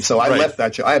wasn't going to happen. So I left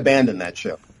that show. I abandoned that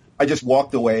show. I just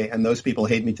walked away, and those people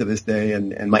hate me to this day,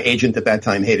 and my agent at that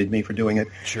time hated me for doing it.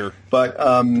 Sure. But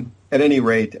at any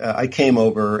rate, I came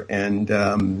over, and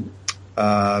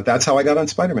that's how I got on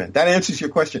Spider-Man. That answers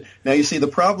your question. Now, you see, the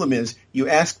problem is you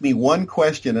asked me one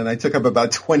question, and I took up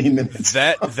about 20 minutes.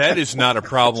 That is not a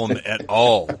problem at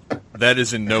all. That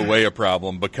is in no way a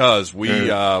problem because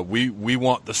we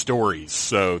want the stories.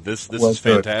 So this is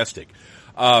fantastic.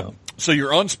 So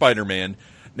you're on Spider-Man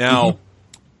now.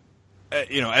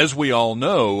 As we all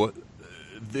know,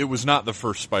 it was not the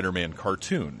first Spider-Man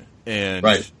cartoon, and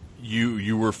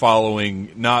you were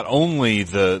following not only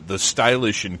the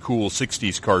stylish and cool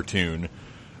 60s cartoon,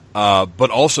 but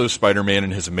also Spider-Man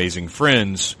and His Amazing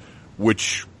Friends,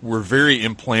 which were very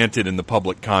implanted in the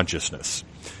public consciousness.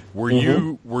 Were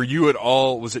you at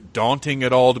all, was it daunting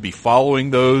at all to be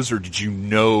following those, or did you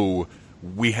know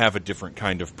we have a different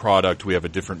kind of product, we have a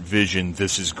different vision,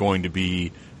 this is going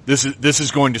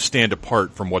to stand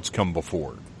apart from what's come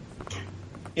before?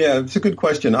 Yeah, it's a good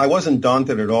question. I wasn't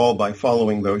daunted at all by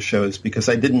following those shows because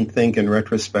I didn't think in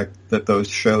retrospect that those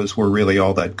shows were really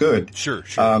all that good. Sure.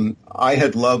 I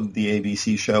had loved the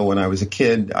ABC show when I was a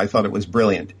kid. I thought it was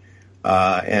brilliant.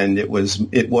 And it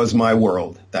was my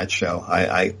world, that show.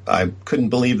 I couldn't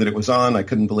believe that it was on. I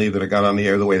couldn't believe that it got on the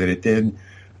air the way that it did.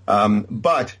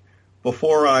 But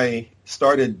before I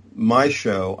started my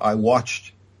show, I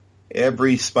watched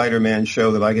every Spider-Man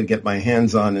show that I could get my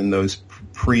hands on in those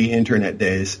pre-internet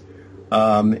days.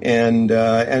 And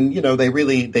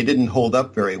they didn't hold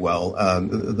up very well.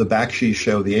 The Bakshi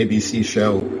show, the ABC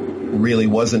show, really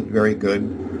wasn't very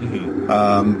good,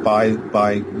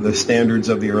 by the standards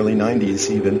of the early 90s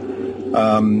even.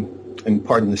 And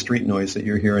pardon the street noise that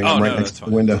you're hearing. I'm right next to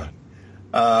the window.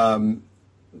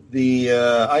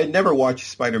 I had never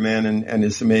watched Spider-Man and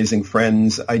His Amazing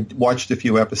Friends. I watched a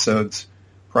few episodes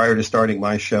prior to starting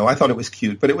my show. I thought it was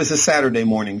cute, but it was a Saturday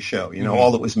morning show. You know,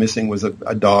 all that was missing was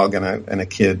a dog and a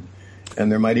kid,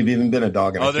 and there might have even been a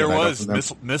dog and a kid. Oh, there was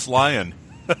Miss Lion.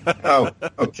 Oh,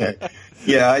 okay.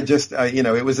 Yeah,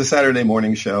 it was a Saturday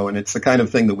morning show, and it's the kind of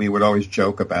thing that we would always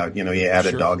joke about. You know, you add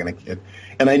a dog and a kid.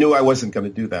 And I knew I wasn't going to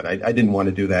do that. I didn't want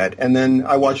to do that. And then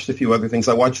I watched a few other things.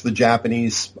 I watched the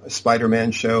Japanese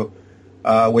Spider-Man show,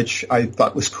 which I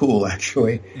thought was cool,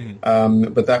 actually.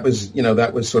 Mm-hmm. But that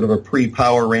was sort of a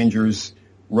pre-Power Rangers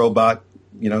robot,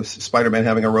 Spider-Man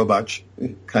having a robot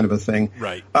kind of a thing.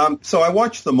 Right. So I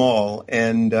watched them all,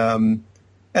 and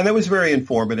that was very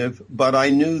informative. But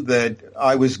I knew that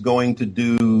I was going to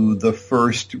do the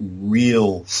first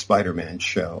real Spider-Man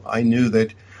show. I knew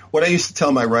that. What I used to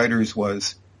tell my writers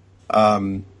was,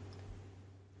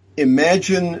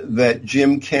 imagine that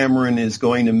Jim Cameron is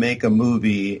going to make a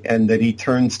movie and that he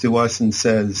turns to us and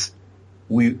says,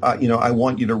 I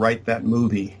want you to write that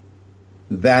movie.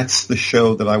 That's the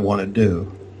show that I want to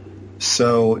do.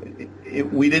 So I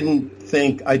didn't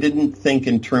think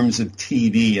in terms of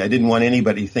TV. I didn't want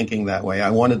anybody thinking that way.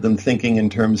 I wanted them thinking in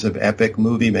terms of epic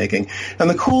movie making. And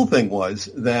the cool thing was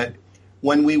that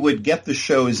when we would get the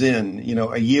shows in,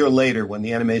 a year later when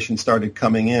the animation started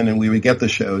coming in and we would get the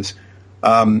shows,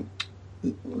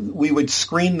 we would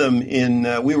screen them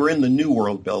we were in the New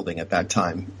World building at that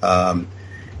time,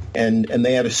 and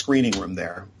they had a screening room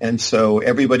there. And so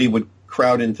everybody would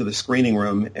crowd into the screening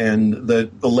room, and the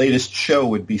latest show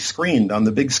would be screened on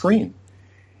the big screen.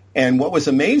 And what was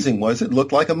amazing was it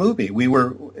looked like a movie.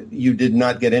 You did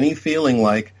not get any feeling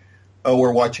like, oh,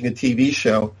 we're watching a TV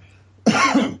show.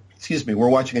 Excuse me, we're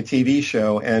watching a TV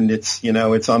show and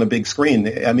it's on a big screen.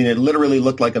 I mean, it literally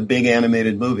looked like a big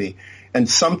animated movie. And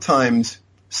sometimes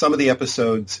some of the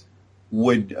episodes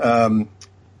would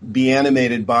be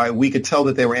animated by, we could tell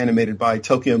that they were animated by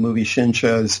Tokyo Movie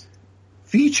Shinsha's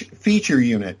feature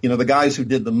unit, the guys who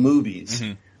did the movies.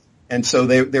 Mm-hmm. And so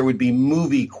there would be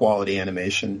movie quality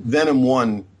animation. Venom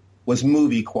 1 was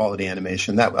movie quality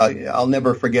animation. That I'll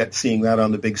never forget seeing that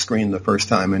on the big screen the first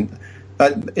time. And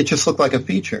it just looked like a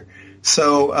feature.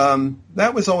 So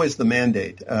that was always the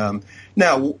mandate.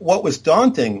 Now, what was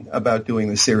daunting about doing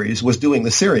the series was doing the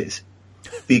series,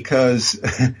 because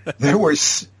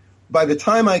by the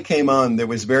time I came on, there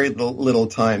was very little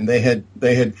time. They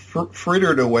had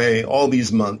frittered away all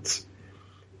these months,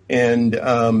 and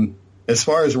as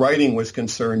far as writing was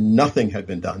concerned, nothing had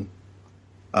been done.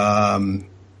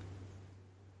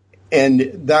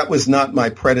 And that was not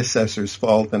my predecessor's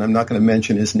fault, and I'm not going to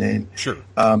mention his name. Sure.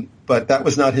 But that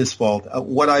was not his fault.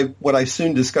 What I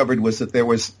soon discovered was that there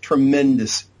was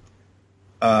tremendous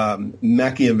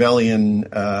Machiavellian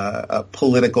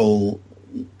political,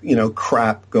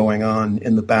 crap going on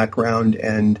in the background,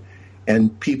 and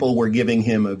people were giving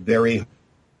him a very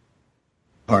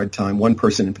hard time. One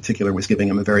person in particular was giving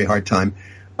him a very hard time,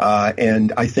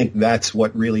 and I think that's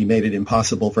what really made it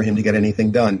impossible for him to get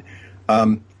anything done.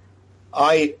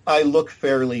 I look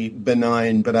fairly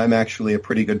benign, but I'm actually a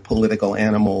pretty good political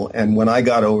animal. And when I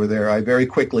got over there, I very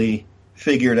quickly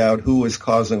figured out who was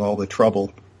causing all the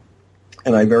trouble,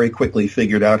 and I very quickly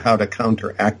figured out how to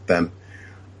counteract them.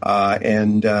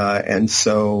 And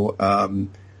so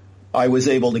I was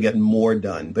able to get more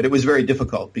done, but it was very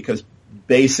difficult because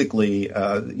basically,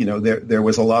 there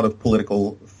was a lot of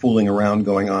political fooling around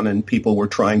going on, and people were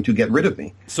trying to get rid of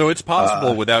me. So it's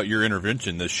possible without your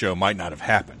intervention, this show might not have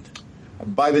happened.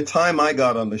 By the time I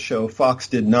got on the show, Fox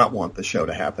did not want the show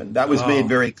to happen. That was made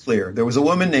very clear. There was a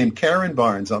woman named Karen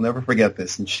Barnes. I'll never forget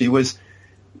this. And she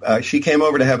came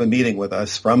over to have a meeting with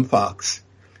us from Fox.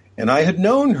 And I had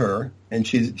known her, and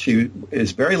she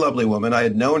is a very lovely woman. I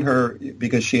had known her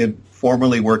because she had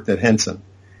formerly worked at Henson.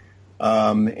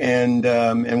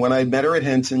 And when I met her at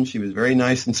Henson, she was very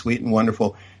nice and sweet and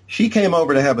wonderful. She came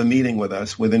over to have a meeting with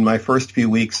us within my first few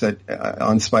weeks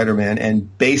on Spider-Man,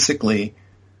 and basically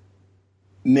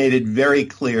made it very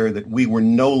clear that we were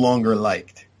no longer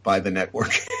liked by the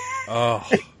network. Oh.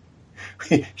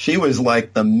 She was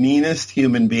like the meanest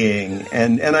human being,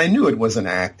 and I knew it was an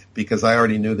act because I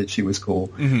already knew that she was cool.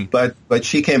 Mm-hmm. But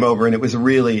she came over, and it was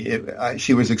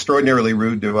she was extraordinarily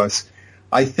rude to us.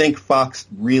 I think Fox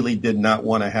really did not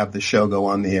want to have the show go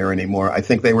on the air anymore. I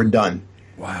think they were done.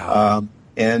 Wow.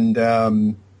 This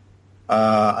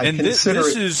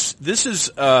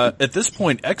is at this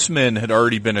point, X-Men had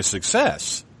already been a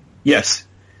success. Yes,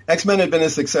 X-Men had been a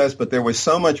success, but there was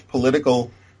so much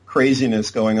political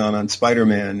craziness going on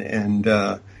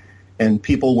Spider-Man, and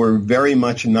people were very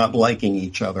much not liking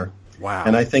each other. Wow.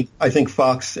 And I think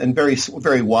Fox, and very,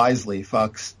 very wisely,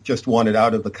 Fox just wanted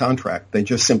out of the contract. They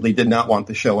just simply did not want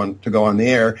the show to go on the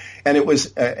air. And it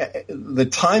was, the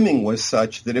timing was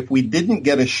such that if we didn't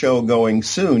get a show going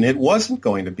soon, it wasn't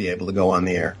going to be able to go on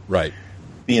the air. Right.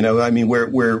 You know, I mean,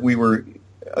 we were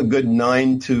a good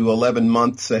 9 to 11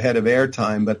 months ahead of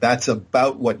airtime, but that's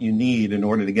about what you need in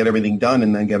order to get everything done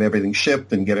and then get everything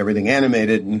shipped and get everything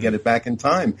animated and get it back in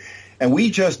time. And we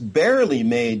just barely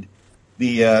made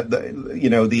the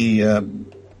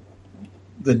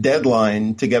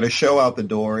deadline to get a show out the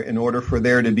door in order for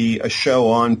there to be a show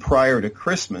on prior to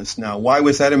Christmas. Now, why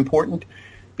was that important?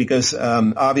 Because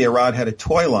Avi Arad had a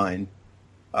toy line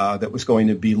that was going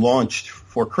to be launched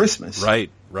for Christmas. Right.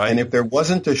 And if there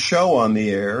wasn't a show on the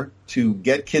air to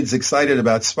get kids excited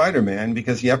about Spider-Man,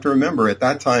 because you have to remember at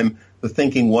that time the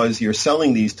thinking was you're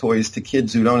selling these toys to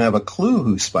kids who don't have a clue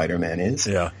who Spider-Man is.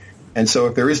 Yeah. And so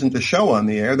if there isn't a show on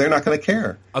the air, they're not going to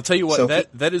care. I'll tell you what,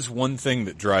 that is one thing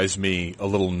that drives me a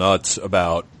little nuts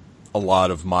about a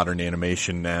lot of modern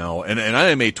animation now. And I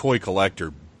am a toy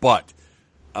collector, but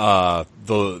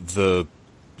the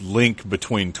link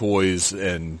between toys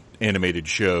and animated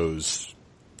shows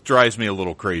drives me a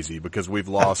little crazy because we've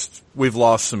lost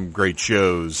some great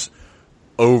shows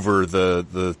over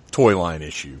the toy line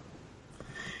issue.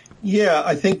 Yeah,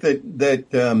 I think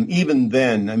that even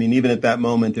then, I mean, even at that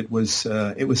moment, it was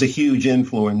a huge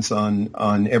influence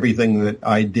on everything that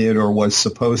I did or was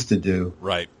supposed to do.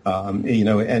 Right. You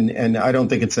know, and I don't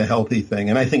think it's a healthy thing.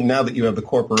 And I think now that you have the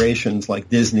corporations like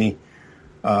Disney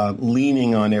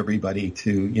leaning on everybody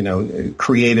to, you know,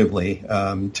 creatively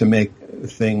to make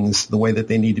things the way that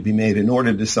they need to be made in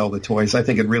order to sell the toys, I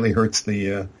think it really hurts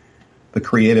the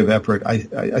creative effort.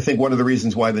 I think one of the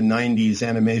reasons why the 90s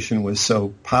animation was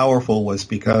so powerful was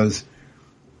because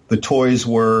the toys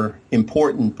were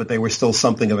important, but they were still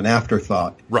something of an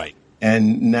afterthought. Right.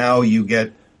 And now you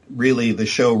get really, the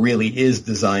show really is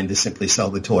designed to simply sell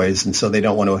the toys, and so they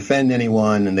don't want to offend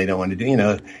anyone, and they don't want to do, you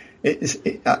know,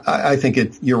 I think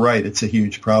you're right, it's a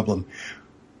huge problem.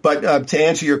 But to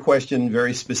answer your question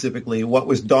very specifically, what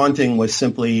was daunting was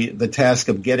simply the task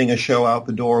of getting a show out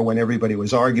the door when everybody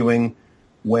was arguing,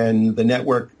 when the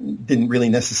network didn't really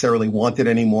necessarily want it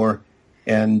anymore,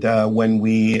 and when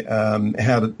we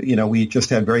we just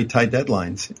had very tight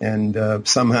deadlines. And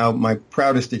somehow my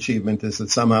proudest achievement is that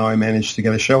somehow I managed to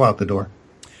get a show out the door.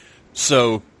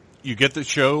 So you get the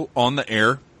show on the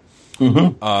air.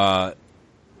 Mm-hmm.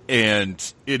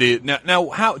 And it is now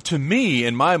how, to me,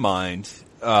 in my mind,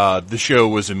 the show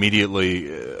was immediately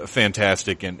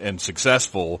fantastic and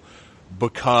successful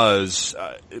because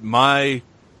my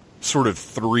sort of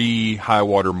three high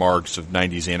water marks of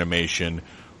 90s animation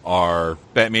are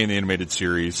Batman the Animated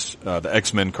Series, the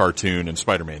X-Men cartoon, and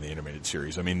Spider-Man the Animated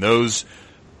Series. I mean, those,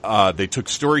 they took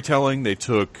storytelling, they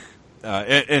took,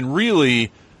 and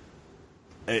really,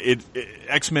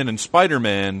 X-Men and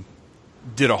Spider-Man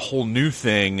did a whole new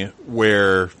thing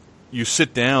where you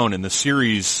sit down and the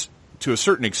series, to a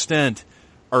certain extent,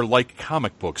 are like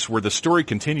comic books where the story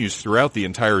continues throughout the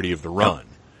entirety of the run,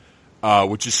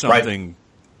 which is something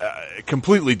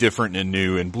completely different and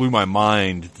new, and blew my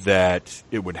mind that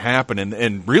it would happen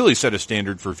and really set a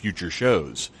standard for future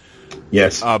shows.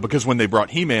 Yes. Because when they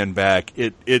brought He-Man back,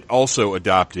 it also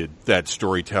adopted that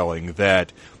storytelling,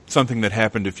 that something that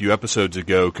happened a few episodes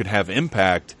ago could have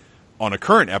impact on a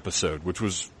current episode, which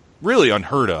was really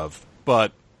unheard of.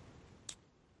 But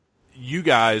you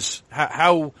guys,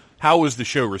 how was the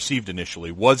show received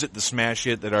initially? Was it the smash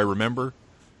hit that I remember?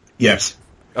 Yes.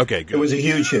 Okay, good. It was a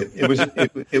huge hit.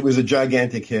 It was a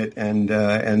gigantic hit,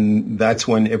 and that's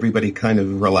when everybody kind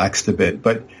of relaxed a bit.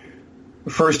 But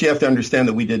first, you have to understand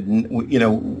that we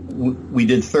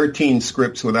did 13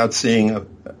 scripts without seeing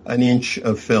an inch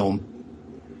of film.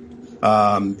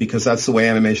 Because that's the way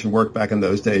animation worked back in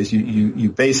those days. You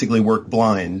basically work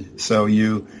blind. So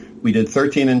we did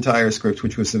 13 entire scripts,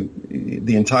 which was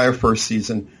the entire first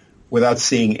season, without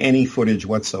seeing any footage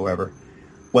whatsoever.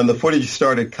 When the footage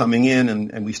started coming in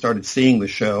and we started seeing the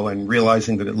show and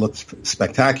realizing that it looked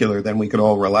spectacular, then we could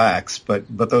all relax. But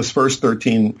those first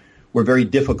 13 were very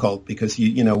difficult because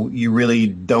you really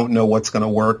don't know what's going to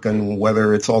work and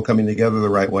whether it's all coming together the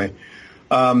right way.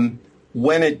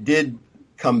 When it did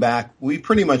come back, we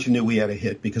pretty much knew we had a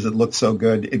hit because it looked so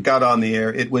good. It got on the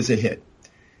air. It was a hit.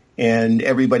 And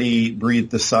everybody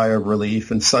breathed a sigh of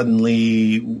relief, and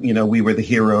suddenly, we were the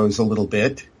heroes a little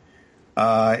bit.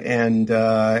 And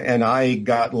I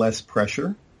got less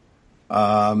pressure.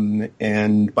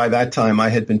 And by that time, I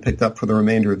had been picked up for the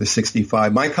remainder of the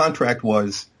 65. My contract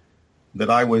was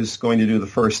that I was going to do the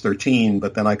first 13,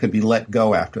 but then I could be let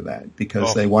go after that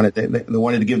because they wanted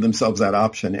to give themselves that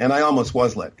option. And I almost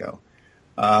was let go.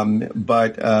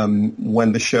 But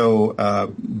when the show,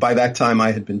 by that time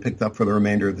I had been picked up for the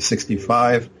remainder of the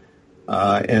 65,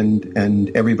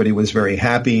 and everybody was very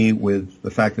happy with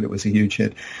the fact that it was a huge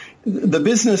hit. The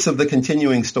business of the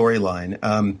continuing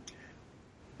storyline,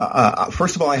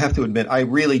 first of all, I have to admit, I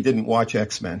really didn't watch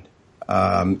X-Men.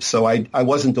 So I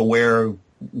wasn't aware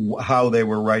how they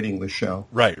were writing the show.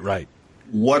 Right.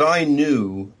 What I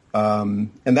knew, and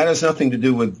that has nothing to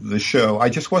do with the show. I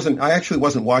actually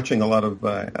wasn't watching a lot of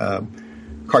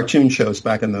cartoon shows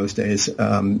back in those days,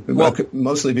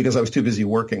 mostly because I was too busy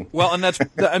working. Well, and that's,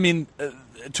 I mean,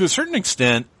 to a certain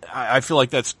extent, I feel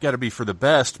like that's got to be for the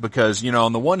best because,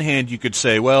 on the one hand, you could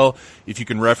say, well, if you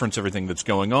can reference everything that's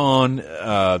going on,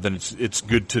 then it's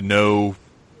good to know,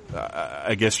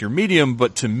 I guess, your medium.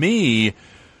 But to me,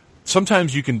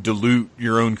 sometimes you can dilute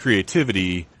your own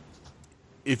creativity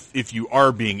if you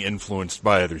are being influenced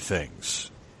by other things.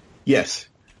 Yes,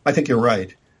 I think you're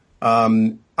right.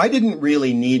 I didn't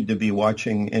really need to be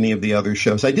watching any of the other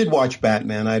shows. I did watch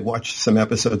Batman. I'd watched some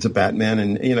episodes of Batman,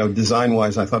 and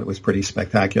design-wise, I thought it was pretty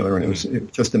spectacular, and it was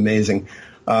just amazing.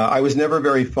 I was never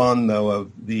very fond, though,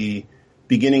 of the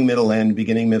beginning, middle, end,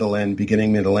 beginning, middle, end,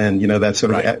 beginning, middle, end. That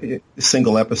sort of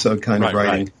single episode kind of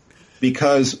writing. Right.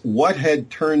 Because what had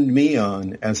turned me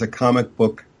on as a comic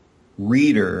book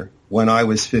reader when I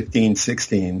was 15,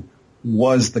 16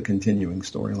 was the continuing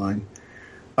storyline.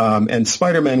 And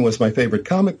Spider-Man was my favorite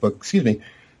comic book. Excuse me.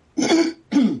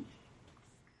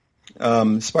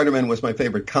 Spider-Man was my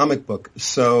favorite comic book.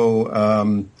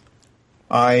 So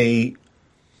I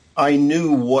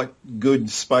knew what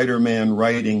good Spider-Man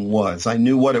writing was. I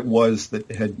knew what it was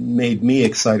that had made me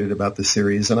excited about the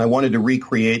series, and I wanted to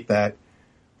recreate that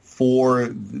for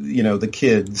the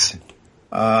kids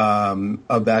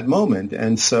of that moment.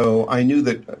 And so I knew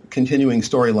that continuing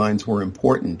storylines were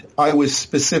important. I was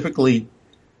specifically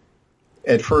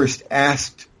at first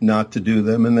asked not to do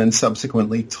them and then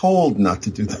subsequently told not to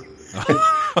do them.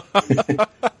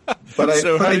 But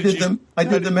I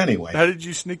did them anyway. How did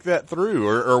you sneak that through?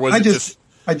 Or was it just...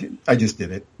 I just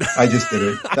did it.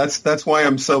 That's why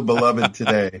I'm so beloved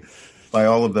today by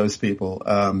all of those people.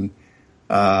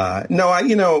 I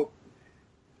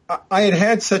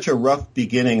had such a rough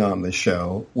beginning on the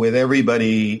show with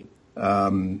everybody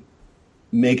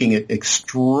making it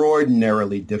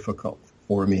extraordinarily difficult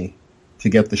for me to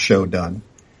get the show done.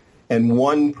 And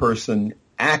one person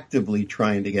actively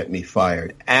trying to get me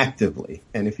fired, actively.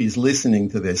 And if he's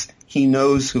listening to this, he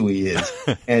knows who he is.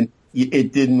 And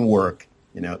it didn't work,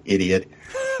 idiot.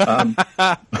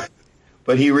 But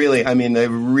he really,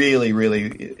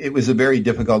 it was a very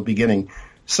difficult beginning.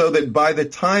 So that by the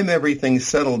time everything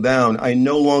settled down, I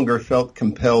no longer felt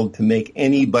compelled to make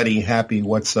anybody happy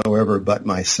whatsoever but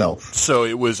myself. So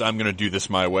it was, I'm going to do this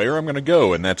my way or I'm going to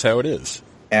go, and that's how it is.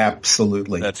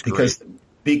 Absolutely. That's great.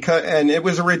 Because and it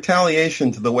was a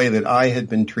retaliation to the way that I had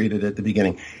been treated at the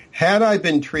beginning. Had I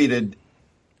been treated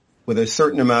with a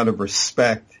certain amount of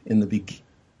respect in the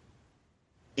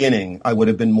beginning, I would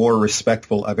have been more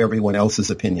respectful of everyone else's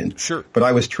opinion. Sure. But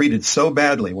I was treated so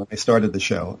badly when I started the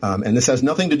show. And this has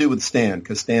nothing to do with Stan,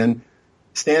 because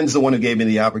Stan's the one who gave me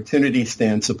the opportunity.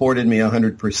 Stan supported me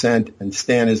 100%, and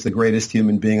Stan is the greatest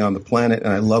human being on the planet,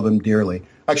 and I love him dearly.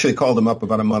 I actually called him up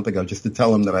about a month ago just to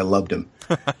tell him that I loved him.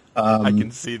 I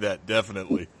can see that,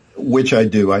 definitely. Which I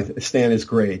do. Stan is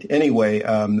great. Anyway,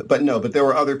 but there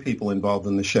were other people involved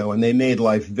in the show, and they made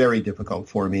life very difficult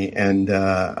for me. And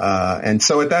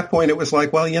so at that point, it was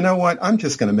like, well, you know what? I'm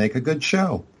just going to make a good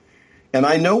show. And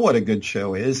I know what a good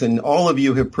show is, and all of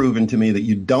you have proven to me that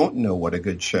you don't know what a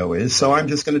good show is, so I'm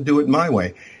just going to do it my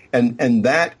way. And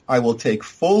that, I will take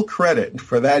full credit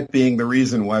for that being the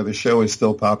reason why the show is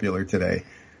still popular today.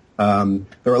 There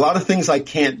are a lot of things I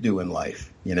can't do in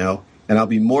life, and I'll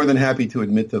be more than happy to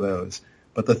admit to those.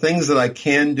 But the things that I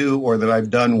can do or that I've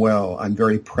done well, I'm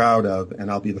very proud of, and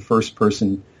I'll be the first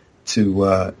person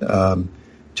to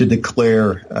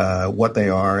declare what they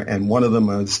are. And one of them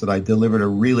is that I delivered a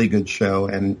really good show,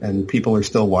 and people are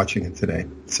still watching it today.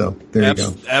 So there you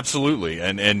go. Absolutely,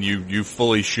 and you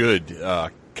fully should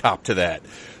cop to that.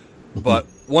 But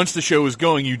once the show was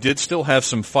going, you did still have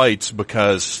some fights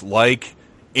because, like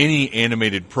any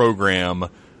animated program,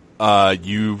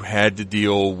 you had to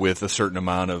deal with a certain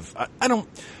amount of I don't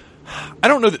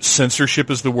know that censorship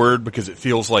is the word, because it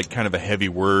feels like kind of a heavy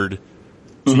word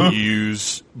to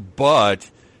use, but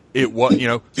it was,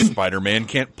 Spider-Man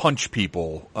can't punch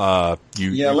people. Let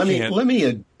me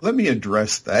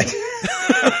address that.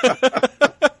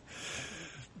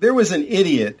 There was an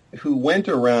idiot who went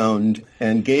around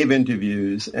and gave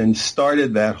interviews and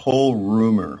started that whole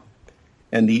rumor,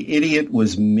 and the idiot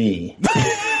was me.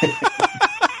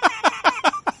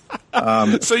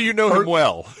 So you know him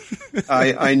well.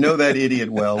 I know that idiot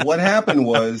well. What happened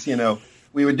was,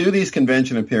 we would do these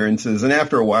convention appearances, and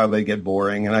after a while they get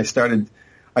boring, and I started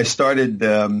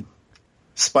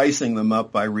spicing them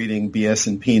up by reading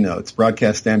BS&P notes,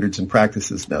 Broadcast Standards and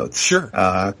Practices notes.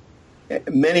 Sure.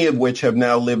 Many of which have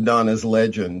now lived on as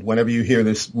legend. Whenever you hear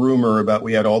this rumor about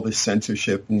we had all this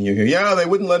censorship, and you hear, they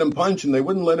wouldn't let him punch, and they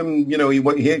wouldn't let him,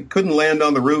 he couldn't land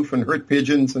on the roof and hurt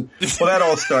pigeons, and that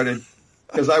all started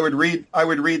because I would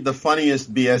read the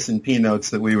funniest BS&P notes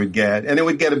that we would get, and it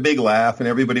would get a big laugh, and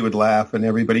everybody would laugh, and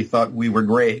everybody thought we were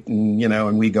great, and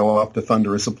and we go off to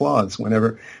thunderous applause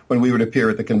when we would appear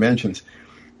at the conventions.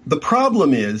 The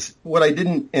problem is, what I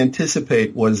didn't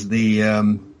anticipate was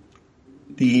the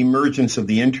emergence of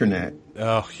the internet.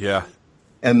 Oh, yeah.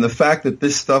 And the fact that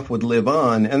this stuff would live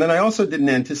on. And then I also didn't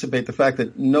anticipate the fact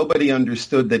that nobody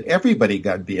understood that everybody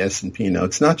got BS&P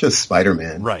notes, not just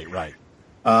Spider-Man. Right.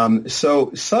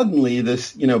 So suddenly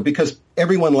this, because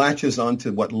everyone latches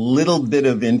onto what little bit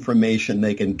of information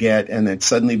they can get, and it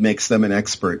suddenly makes them an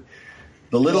expert.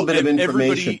 The little bit of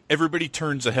information. Everybody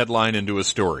turns a headline into a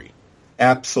story.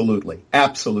 Absolutely.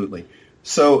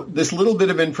 So this little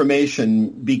bit of information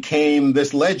became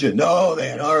this legend. Oh, they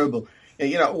had horrible.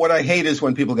 And, what I hate is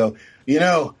when people go,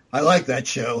 I like that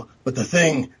show, but the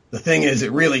thing is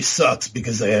it really sucks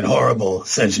because they had horrible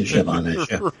censorship on that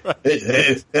show. Right.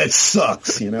 It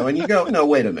sucks, And you go, no,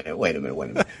 wait a minute.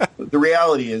 The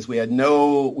reality is we had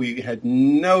no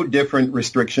different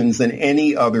restrictions than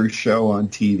any other show on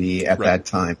TV at that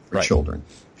time for children,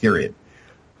 period.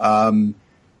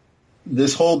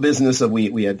 This whole business of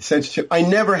we had censorship. I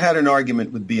never had an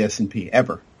argument with BS&P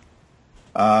ever,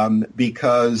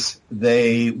 because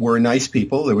they were nice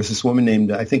people. There was this woman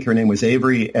named, I think her name was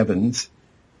Avery Evans.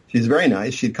 She's very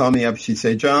nice. She'd call me up. She'd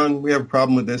say, John, we have a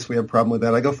problem with this. We have a problem with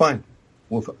that. I go, fine.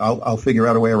 I'll figure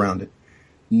out a way around it.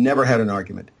 Never had an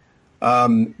argument.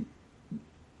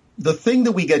 The thing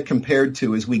that we get compared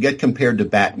to is we get compared to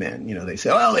Batman. They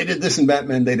say, well, they did this in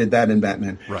Batman, they did that in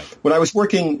Batman. Right. When I was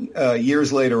working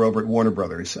years later over at Warner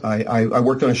Brothers, I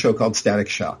worked on a show called Static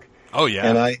Shock. Oh, yeah.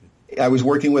 And I was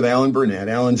working with Alan Burnett.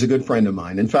 Alan's a good friend of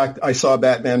mine. In fact, I saw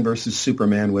Batman versus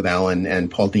Superman with Alan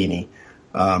and Paul Dini,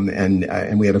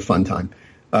 and we had a fun time.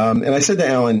 And I said to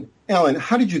Alan,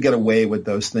 how did you get away with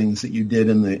those things that you did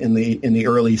in the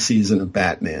early season of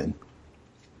Batman?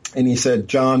 And he said,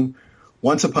 John,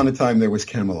 once upon a time, there was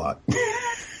Camelot.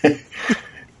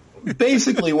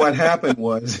 Basically, what happened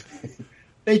was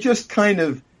they just kind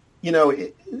of,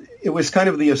 it was kind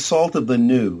of the assault of the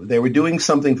new. They were doing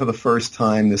something for the first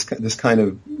time, this kind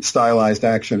of stylized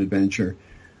action adventure.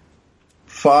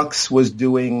 Fox was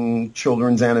doing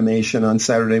children's animation on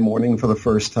Saturday morning for the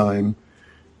first time.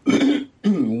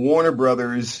 Warner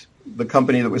Brothers, the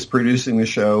company that was producing the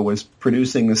show, was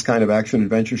producing this kind of action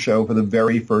adventure show for the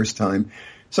very first time.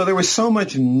 So there was so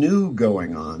much new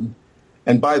going on.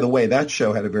 And by the way, that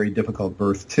show had a very difficult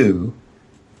birth too,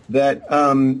 that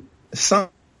some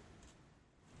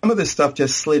of this stuff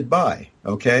just slid by,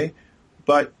 okay?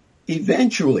 But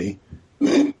eventually,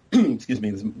 excuse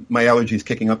me, my allergies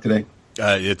kicking up today.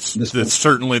 It's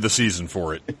certainly the season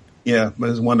for it. Yeah,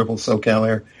 but it's wonderful SoCal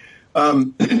air.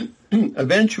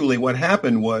 Eventually what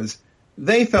happened was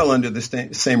they fell under the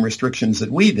same restrictions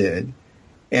that we did.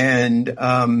 And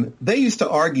they used to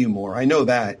argue more. I know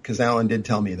that because Alan did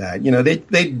tell me that.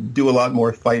 They do a lot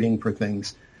more fighting for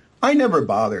things. I never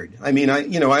bothered. I mean,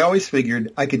 I always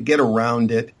figured I could get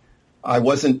around it.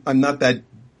 I'm not that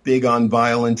big on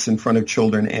violence in front of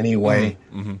children anyway.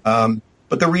 Mm-hmm.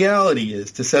 But the reality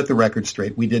is, to set the record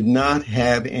straight, we did not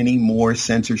have any more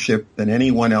censorship than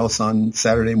anyone else on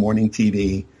Saturday morning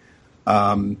TV.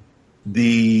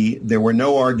 There were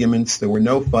no arguments. There were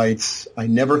no fights. I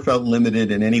never felt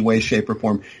limited in any way, shape, or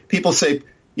form. People say,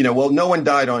 well, no one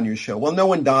died on your show. Well, no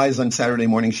one dies on Saturday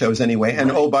morning shows anyway.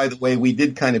 And, oh, by the way, we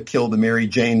did kind of kill the Mary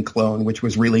Jane clone, which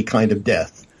was really kind of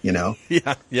death, Yeah.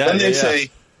 Then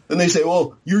they say,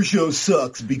 well, your show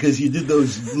sucks because you did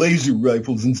those laser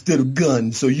rifles instead of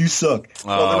guns, so you suck.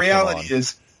 Well, the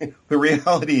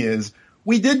reality is,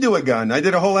 we did do a gun. I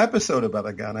did a whole episode about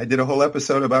a gun. I did a whole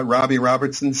episode about Robbie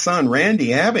Robertson's son, Randy,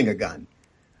 having a gun.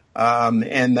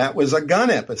 And that was a gun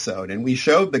episode. And we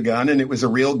showed the gun, and it was a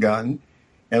real gun.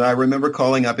 And I remember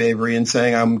calling up Avery and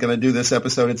saying, I'm going to do this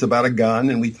episode. It's about a gun.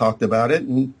 And we talked about it.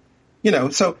 And,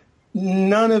 so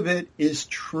none of it is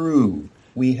true.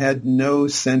 We had no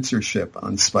censorship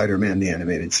on Spider-Man, the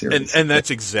animated series. And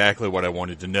that's exactly what I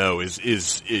wanted to know is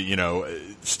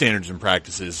standards and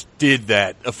practices, did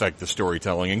that affect the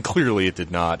storytelling? And clearly it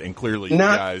did not. And clearly you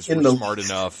guys were smart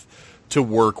enough to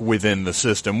work within the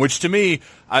system, which to me,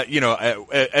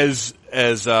 as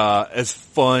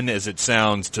fun as it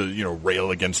sounds to,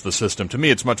 rail against the system, to me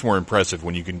it's much more impressive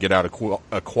when you can get out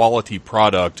a quality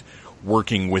product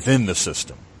working within the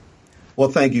system. Well,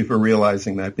 thank you for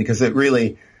realizing that, because it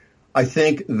really, I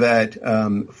think that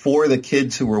for the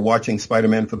kids who were watching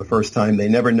Spider-Man for the first time, they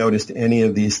never noticed any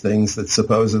of these things that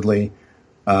supposedly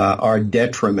are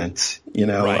detriments,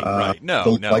 Right.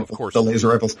 No, like of course. the laser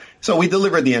rifles. So we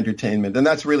delivered the entertainment, and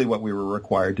that's really what we were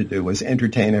required to do, was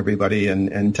entertain everybody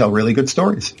and tell really good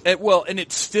stories. And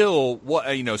it's still,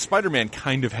 Spider-Man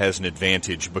kind of has an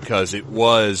advantage because it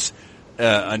was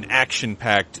an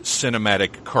action-packed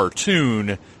cinematic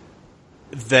cartoon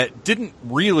that didn't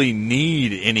really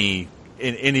need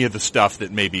any of the stuff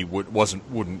that maybe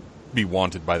wouldn't be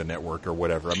wanted by the network or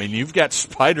whatever. I mean, you've got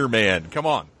Spider-Man. Come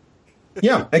on.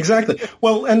 Yeah, exactly.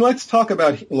 Well, and let's talk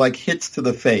about hits to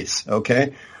the face,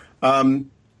 okay?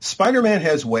 Spider-Man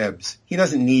has webs. He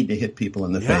doesn't need to hit people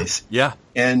in the face. Yeah.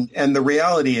 And the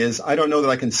reality is, I don't know that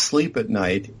I can sleep at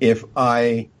night if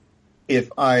I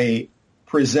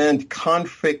present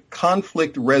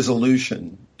conflict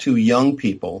resolution to young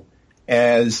people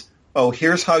as, oh,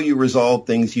 here's how you resolve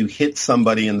things. You hit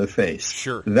somebody in the face.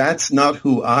 Sure. That's not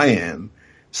who I am.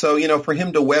 So, for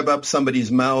him to web up somebody's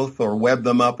mouth or web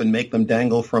them up and make them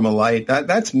dangle from a light,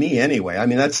 that's me anyway. I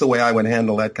mean, that's the way I would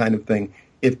handle that kind of thing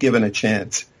if given a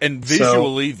chance. And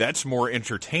visually, that's more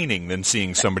entertaining than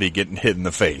seeing somebody getting hit in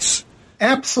the face.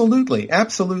 Absolutely.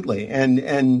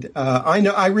 And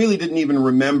I really didn't even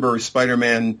remember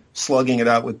Spider-Man slugging it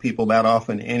out with people that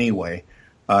often anyway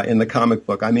in the comic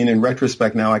book. I mean, in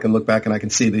retrospect now, I can look back and I can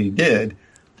see that he did.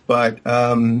 But,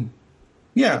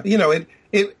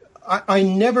 I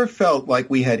never felt like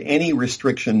we had any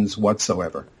restrictions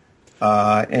whatsoever.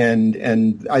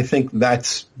 And I think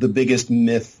that's the biggest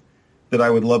myth that I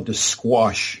would love to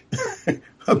squash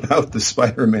about the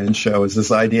Spider-Man show, is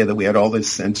this idea that we had all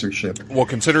this censorship. Well,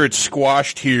 consider it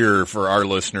squashed here for our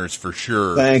listeners for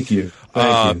sure. Thank you.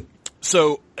 Thank you.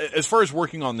 So as far as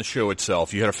working on the show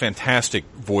itself, you had a fantastic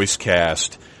voice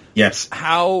cast. Yes.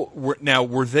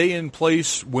 Were they in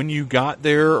place when you got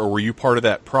there, or were you part of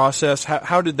that process?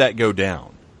 How did that go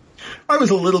down? I was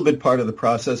a little bit part of the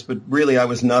process, but really I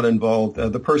was not involved.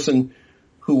 The person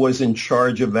who was in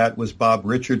charge of that was Bob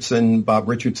Richardson. Bob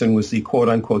Richardson was the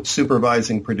quote-unquote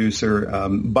supervising producer.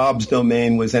 Bob's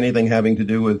domain was anything having to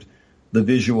do with the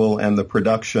visual and the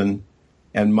production,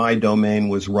 and my domain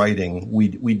was writing.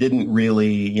 We didn't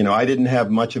really, I didn't have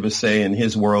much of a say in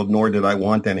his world, nor did I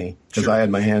want any, because Sure. I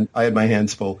had my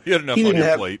hands full. You had enough on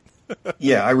your plate.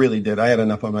 Yeah, I really did. I had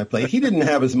enough on my plate. He didn't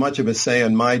have as much of a say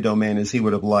in my domain as he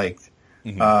would have liked.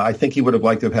 Mm-hmm. I think he would have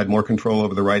liked to have had more control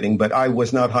over the writing, but I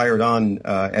was not hired on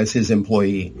as his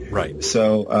employee. Right.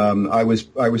 So I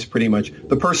was pretty much,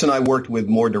 the person I worked with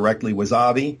more directly was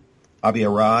Avi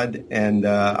Arad, and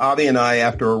Avi and I,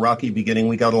 after a rocky beginning,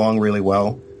 we got along really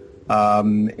well. I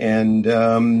ended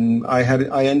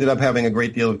up having a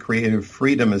great deal of creative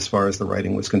freedom as far as the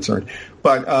writing was concerned.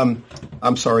 But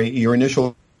I'm sorry, your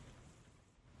initial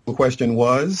question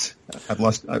was? I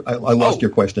lost your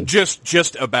question.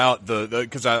 Just about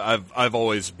because I've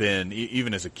always been,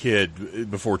 even as a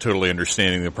kid, before totally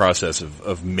understanding the process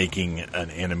of making an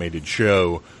animated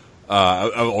show,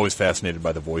 I'm always fascinated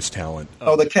by the voice talent.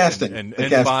 The casting. And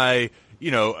casting. by,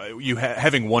 you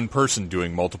having one person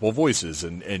doing multiple voices,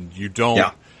 and you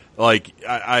don't,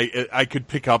 I could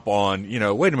pick up on,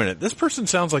 wait a minute, this person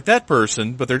sounds like that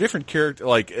person, but they're different character,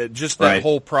 just that right.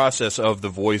 whole process of the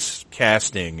voice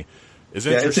casting is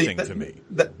interesting to me.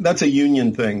 That's a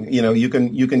union thing. You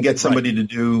can get somebody to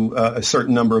do a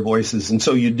certain number of voices, and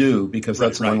so you do, because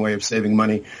that's one way of saving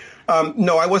money.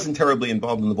 No, I wasn't terribly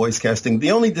involved in the voice casting.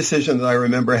 The only decision that I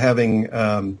remember having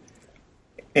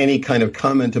any kind of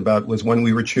comment about was when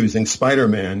we were choosing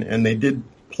Spider-Man, and they did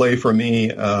play for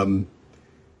me. I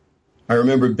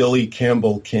remember Billy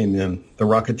Campbell came in, the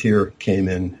Rocketeer came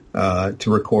in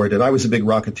to record, and I was a big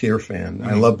Rocketeer fan. Mm-hmm.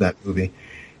 I loved that movie.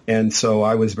 And so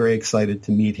I was very excited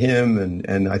to meet him,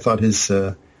 and I thought his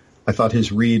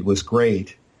read was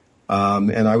great.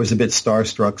 And I was a bit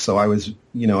starstruck, so I was,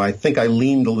 I think I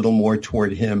leaned a little more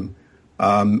toward him.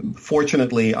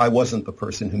 Fortunately, I wasn't the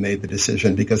person who made the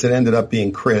decision, because it ended up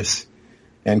being Chris,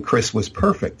 and Chris was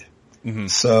perfect. Mm-hmm.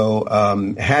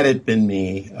 So had it been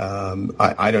me,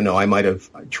 I don't know, I might have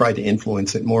tried to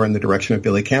influence it more in the direction of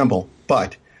Billy Campbell.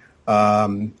 But,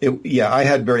 I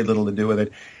had very little to do with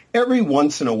it. Every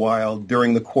once in a while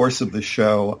during the course of the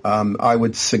show, I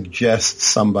would suggest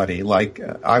somebody.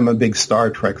 I'm a big Star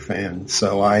Trek fan,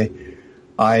 so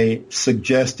I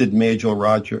suggested Majel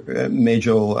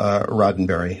Roddenberry.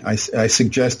 I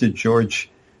suggested George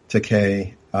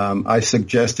Takei. I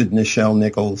suggested Nichelle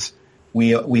Nichols.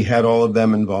 We had all of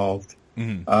them involved.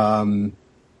 Mm-hmm.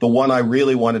 The one I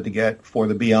really wanted to get for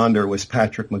The Beyonder was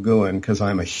Patrick McGoohan, because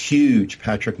I'm a huge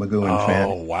Patrick McGoohan fan.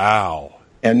 Oh, wow.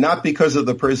 And not because of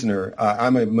The Prisoner.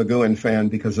 I'm a McGoohan fan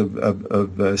because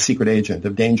of Secret Agent,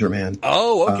 of Danger Man.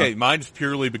 Oh, okay. Mine's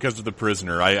purely because of The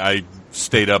Prisoner. I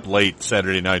stayed up late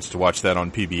Saturday nights to watch that on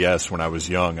PBS when I was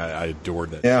young. I adored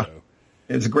that show.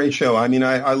 It's a great show. I mean,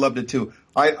 I loved it too.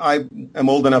 I am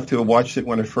old enough to have watched it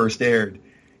when it first aired.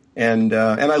 And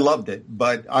I loved it,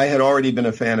 but I had already been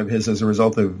a fan of his as a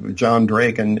result of John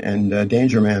Drake and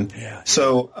Danger Man. Yeah.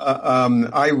 So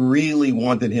I really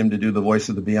wanted him to do the voice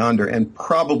of the Beyonder, and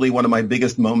probably one of my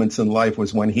biggest moments in life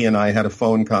was when he and I had a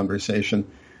phone conversation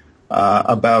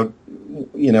about,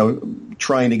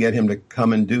 trying to get him to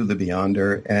come and do the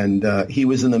Beyonder, and he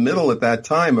was in the middle at that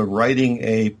time of writing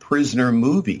a Prisoner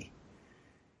movie.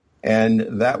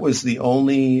 And that was the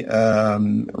only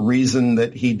reason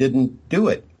that he didn't do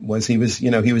it, was he was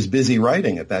busy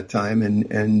writing at that time,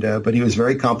 but he was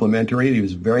very complimentary. He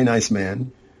was a very nice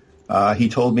man. He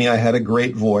told me I had a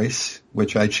great voice,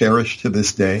 which I cherish to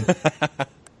this day.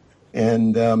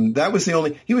 And he was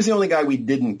the only guy we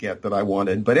didn't get that I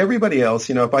wanted. But everybody else,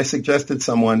 if I suggested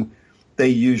someone, they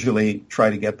usually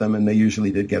try to get them, and they usually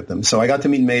did get them. So I got to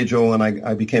meet Majel, and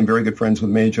I became very good friends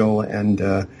with Majel, and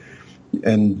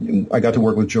I got to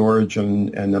work with George,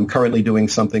 and I'm currently doing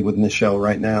something with Nichelle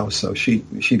right now. So she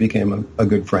became a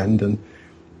good friend, and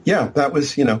that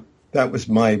was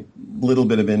my little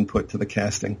bit of input to the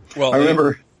casting. Well, I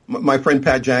remember my friend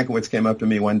Pat Jankowitz came up to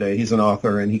me one day. He's an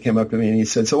author, and he came up to me and he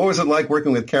said, "So what was it like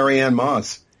working with Carrie Ann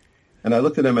Moss?" And I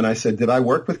looked at him and I said, "Did I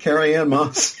work with Carrie Ann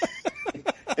Moss?"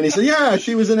 And he said, "Yeah,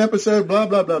 she was in episode blah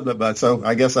blah blah blah blah." So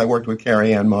I guess I worked with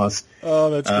Carrie Ann Moss. Oh,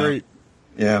 that's great.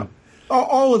 Yeah.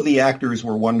 All of the actors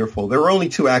were wonderful. There were only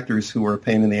two actors who were a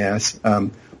pain in the ass,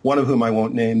 one of whom I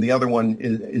won't name. The other one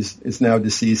is now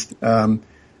deceased.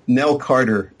 Nell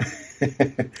Carter.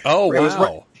 Oh,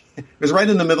 wow. It was right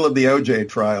in the middle of the O.J.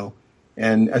 trial.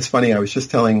 And it's funny, I was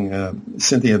just telling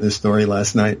Cynthia this story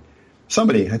last night.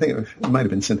 Somebody, I think it might have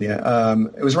been Cynthia.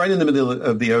 It was right in the middle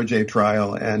of the O.J.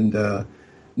 trial, and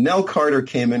Nell Carter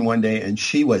came in one day, and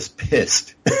she was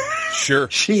pissed. Sure.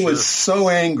 She was so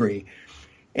angry.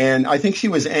 And I think she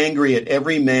was angry at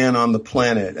every man on the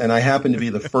planet, and I happened to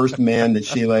be the first man that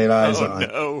she laid eyes on.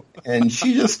 No. And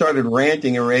she just started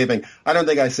ranting and raving. I don't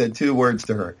think I said two words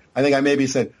to her. I think I maybe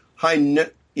said, "Hi," I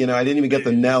didn't even get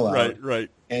the Nell out. Right.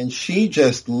 And she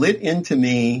just lit into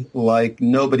me like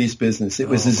nobody's business. It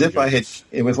was as if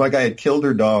it was like I had killed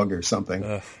her dog or something.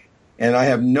 Ugh. And I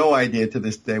have no idea to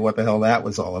this day what the hell that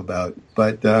was all about.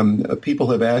 But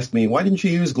people have asked me, why didn't you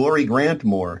use Glory Grant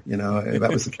more? That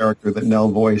was the character that Nell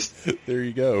voiced. There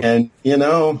you go. And,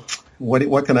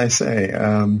 what can I say?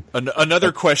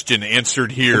 Another question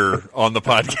answered here on the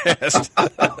podcast.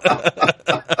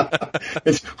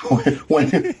 It's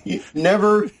when you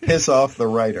never piss off the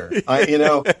writer.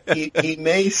 He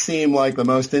may seem like the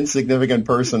most insignificant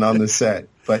person on the set,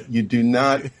 but you do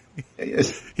not...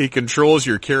 He controls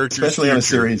your character's especially future. On a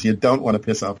series, you don't want to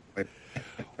piss off.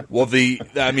 Well, I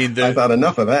thought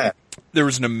enough of that. There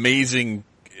was an amazing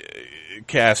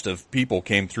cast of people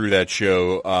came through that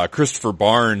show. Christopher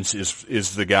Barnes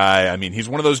is the guy. I mean, he's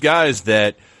one of those guys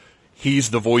that he's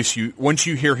the voice once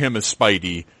you hear him as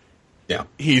Spidey,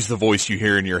 he's the voice you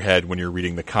hear in your head when you're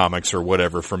reading the comics or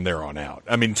whatever from there on out.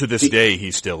 I mean, to this day,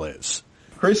 he still is.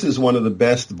 Chris is one of the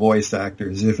best voice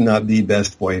actors, if not the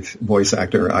best voice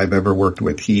actor I've ever worked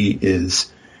with. He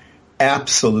is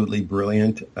absolutely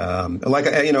brilliant.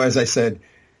 As I said,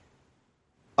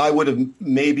 I would have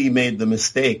maybe made the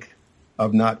mistake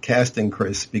of not casting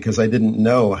Chris because I didn't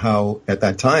know at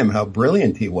that time how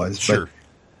brilliant he was. Sure. But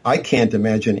I can't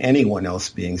imagine anyone else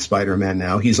being Spider-Man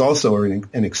now. He's also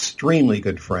an extremely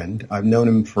good friend. I've known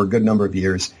him for a good number of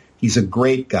years. He's a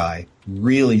great guy,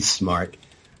 really smart.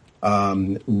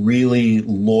 Really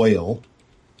loyal.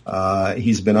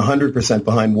 He's been 100%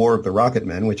 behind War of the Rocket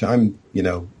Men, which I'm,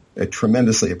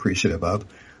 tremendously appreciative of.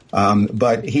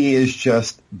 But he is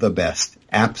just the best,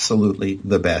 absolutely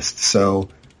the best. So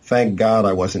thank God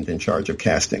I wasn't in charge of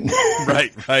casting.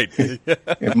 Right.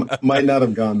 It might not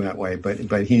have gone that way,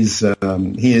 but he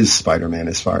is Spider-Man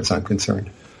as far as I'm concerned.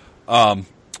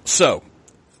 So.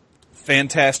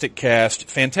 Fantastic cast,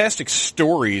 fantastic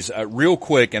stories. Real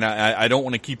quick, and I don't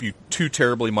want to keep you too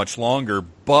terribly much longer,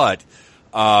 but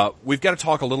we've got to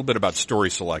talk a little bit about story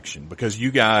selection because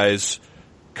you guys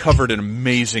covered an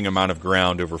amazing amount of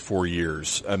ground over 4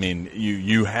 years. I mean,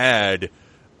 you had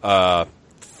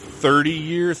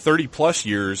 30 plus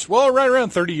years, well, right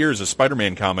around 30 years of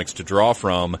Spider-Man comics to draw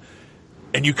from.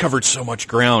 and you covered so much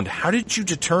ground. How did you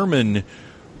determine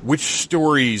which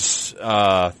stories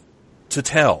to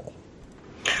tell?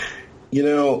 You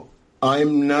know,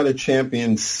 I'm not a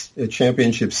championship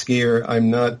skier. I'm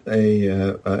not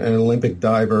an Olympic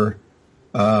diver.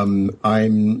 I'm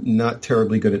not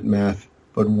terribly good at math.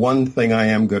 But one thing I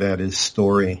am good at is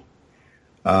story.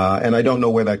 And I don't know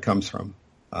where that comes from.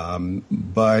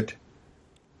 But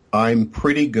I'm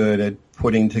pretty good at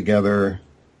putting together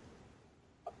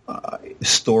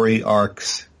story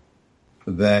arcs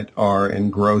that are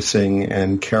engrossing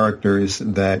and characters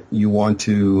that you want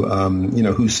to,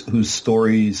 whose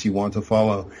stories you want to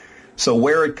follow. So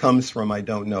where it comes from, I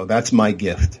don't know. That's my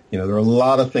gift. There are a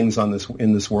lot of things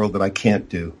in this world that I can't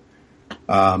do.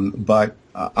 But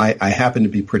I happen to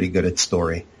be pretty good at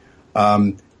story.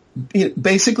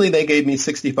 Basically, they gave me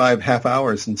 65 half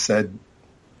hours and said,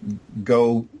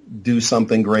 go do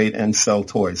something great and sell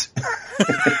toys.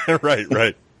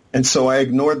 Right. And so I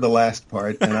ignored the last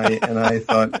part, and I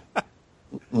thought,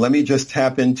 let me just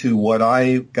tap into what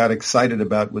I got excited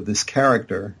about with this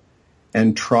character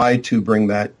and try to bring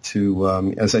that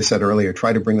to, as I said earlier,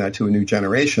 try to bring that to a new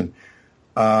generation.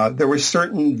 There were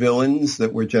certain villains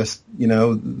that were just,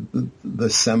 the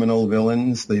seminal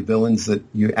villains, the villains that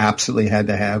you absolutely had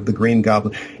to have. The Green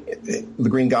Goblin,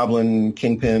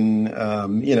 Kingpin.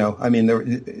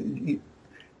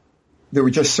 There were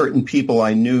just certain people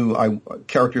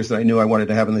characters that I knew I wanted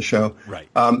to have in the show. Right.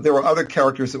 There were other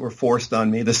characters that were forced on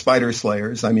me. The Spider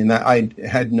Slayers. I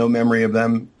had no memory of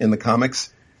them in the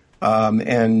comics,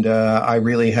 and I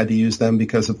really had to use them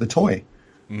because of the toy.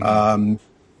 Mm-hmm.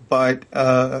 But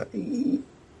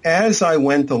as I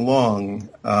went along,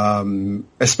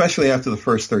 especially after the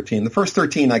first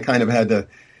 13, I kind of had to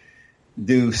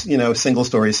do, single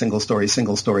story,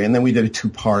 and then we did a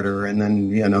two-parter, and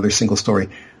then another single story.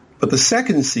 But the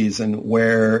second season,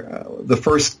 where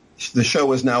the show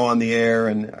was now on the air,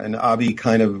 and Avi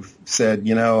kind of said,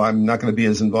 I'm not going to be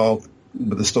as involved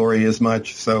with the story as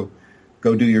much, so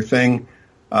go do your thing.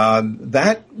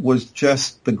 That was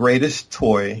just the greatest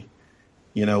toy.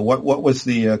 What was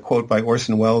the quote by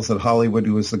Orson Welles that Hollywood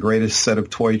was the greatest set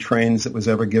of toy trains that was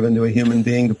ever given to a human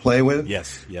being to play with?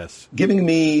 Yes. Giving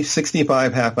me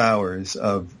 65 half hours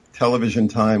of television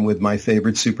time with my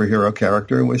favorite superhero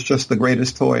character was just the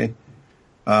greatest toy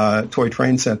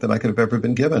train set that I could have ever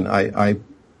been given. I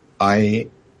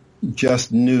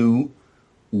just knew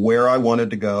where I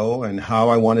wanted to go and how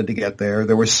I wanted to get there.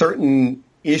 There were certain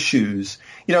issues.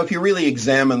 If you really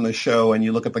examine the show and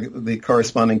you look at the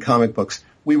corresponding comic books,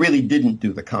 we really didn't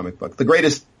do the comic book. The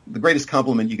greatest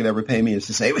compliment you could ever pay me is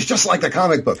to say it was just like the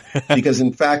comic book, because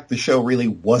in fact the show really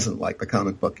wasn't like the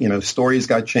comic book. Stories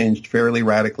got changed fairly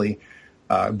radically.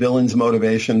 Villains'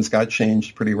 motivations got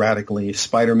changed pretty radically.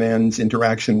 Spider-Man's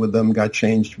interaction with them got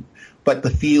changed, but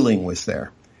the feeling was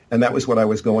there, and that was what I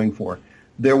was going for.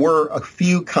 There were a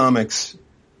few comics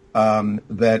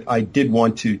that I did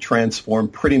want to transform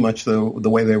pretty much the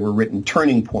way they were written.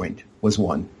 Turning Point was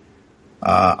one.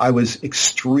 I was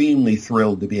extremely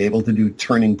thrilled to be able to do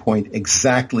Turning Point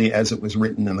exactly as it was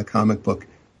written in the comic book,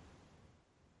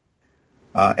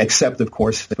 except, of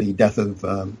course, the death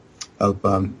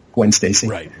of Gwen Stacy.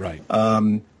 Right.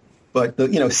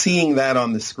 But seeing that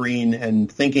on the screen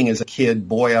and thinking as a kid,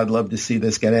 boy, I'd love to see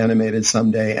this get animated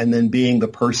someday, and then being the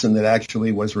person that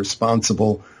actually was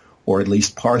responsible, or at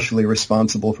least partially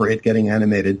responsible, for it getting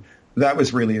animated, that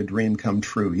was really a dream come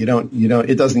true.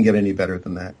 It doesn't get any better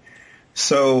than that.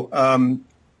 So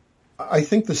I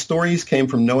think the stories came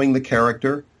from knowing the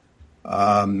character,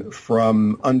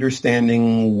 from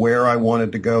understanding where I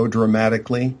wanted to go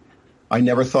dramatically. I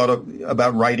never thought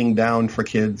about writing down for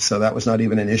kids, so that was not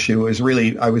even an issue.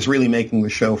 I was really making the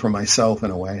show for myself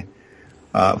in a way,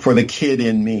 for the kid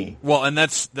in me. Well,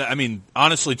 and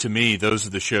honestly, to me, those are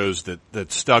the shows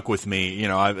that stuck with me.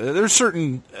 There's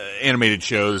certain animated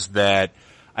shows that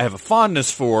I have a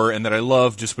fondness for and that I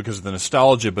love just because of the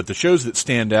nostalgia, but the shows that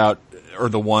stand out are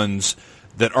the ones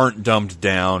that aren't dumbed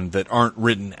down, that aren't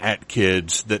written at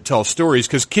kids, that tell stories.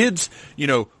 Because kids,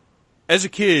 as a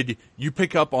kid, you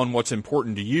pick up on what's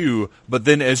important to you, but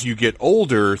then as you get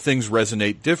older, things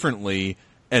resonate differently,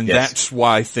 and yes. That's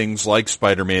why things like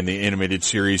Spider-Man, the animated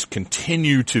series,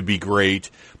 continue to be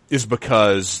great, is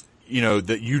because,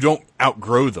 that you don't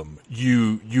outgrow them.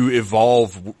 You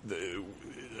evolve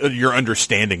your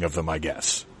understanding of them, I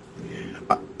guess.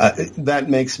 That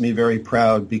makes me very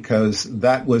proud, because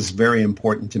that was very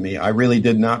important to me. I really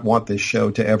did not want this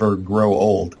show to ever grow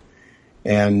old.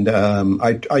 And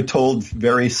I told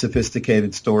very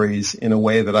sophisticated stories in a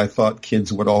way that I thought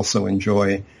kids would also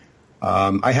enjoy.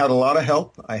 I had a lot of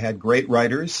help. I had great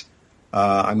writers.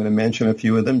 I'm going to mention a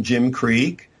few of them. Jim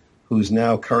Krieg, who's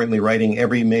now currently writing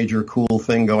every major cool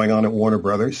thing going on at Warner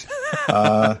Brothers.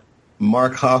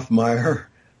 Mark Hoffmeyer,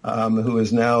 who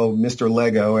is now Mr.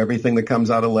 Lego. Everything that comes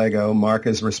out of Lego, Mark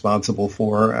is responsible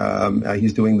for.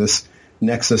 He's doing this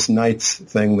Nexus Knights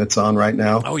thing that's on right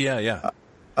now. Oh, yeah.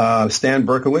 Stan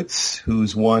Berkowitz,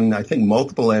 who's won, I think,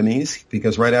 multiple Emmys,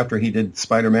 because right after he did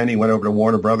Spider-Man, he went over to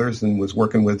Warner Brothers and was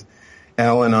working with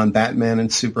Alan on Batman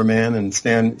and Superman, and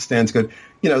Stan's good.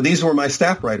 These were my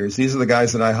staff writers. These are the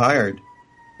guys that I hired.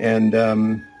 And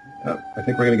I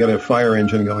think we're going to get a fire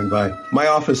engine going by. My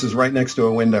office is right next to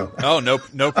a window. Oh,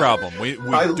 no problem. We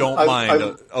don't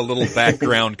mind a little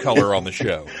background color on the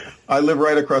show. I live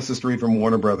right across the street from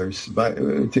Warner Brothers,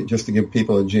 just to give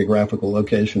people a geographical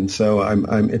location. So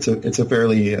it's a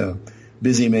fairly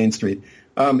busy main street.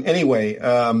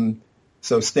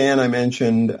 So Stan, I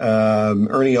mentioned,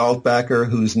 Ernie Altbacker,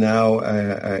 who's now,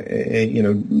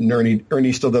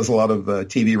 Ernie still does a lot of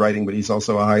TV writing, but he's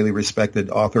also a highly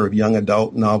respected author of young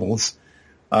adult novels.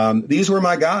 These were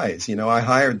my guys. I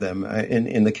hired them.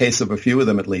 In the case of a few of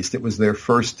them, at least, it was their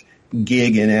first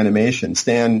gig in animation.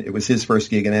 Stan, it was his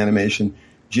first gig in animation.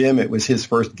 Jim, it was his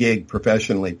first gig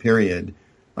professionally, period.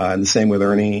 And the same with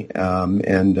Ernie.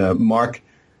 And Mark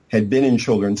had been in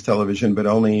children's television, but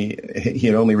he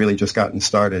had only really just gotten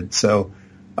started. So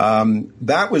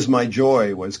that was my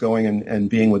joy, was going and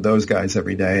being with those guys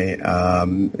every day.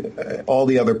 All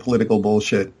the other political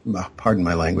bullshit, pardon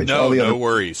my language. No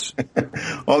worries.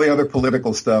 All the other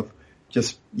political stuff,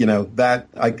 just, that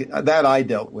I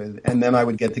dealt with. And then I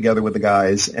would get together with the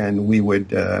guys and we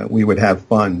would have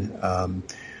fun.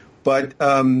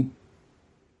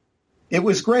 It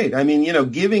was great. I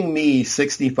mean, giving me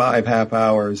 65 half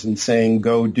hours and saying,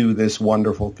 go do this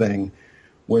wonderful thing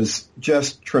was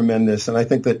just tremendous. And I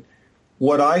think that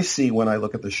what I see when I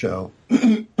look at the show,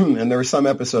 and there are some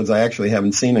episodes I actually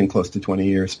haven't seen in close to 20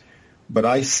 years, but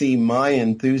I see my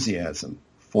enthusiasm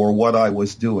for what I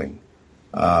was doing.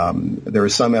 There are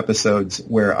some episodes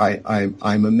where I'm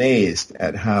amazed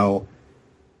at how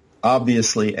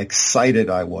obviously excited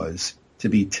I was to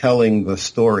be telling the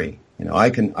story.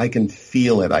 I can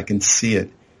feel it. I can see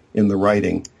it in the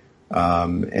writing.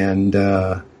 And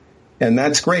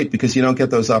that's great because you don't get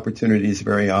those opportunities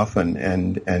very often.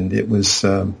 And it was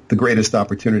the greatest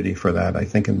opportunity for that, I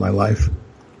think, in my life.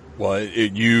 Well,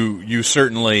 you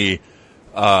certainly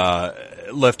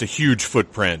left a huge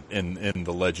footprint in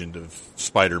the legend of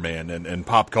Spider-Man and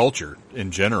pop culture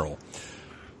in general.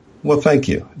 Well, thank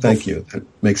you. Thank you. That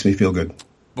makes me feel good.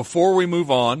 Before we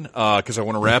move on, because I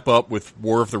want to wrap up with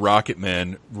War of the Rocket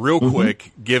Men, real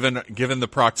quick, given the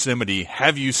proximity,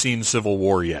 have you seen Civil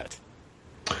War yet?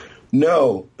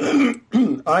 No.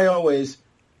 I always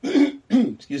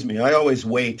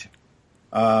wait.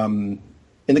 In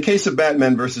the case of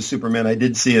Batman versus Superman, I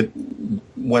did see it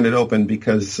when it opened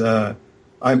because by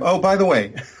the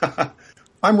way,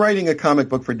 I'm writing a comic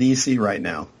book for DC right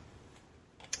now.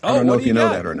 I don't know if you know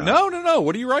that or not. No.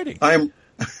 What are you writing?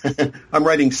 I'm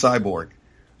writing Cyborg.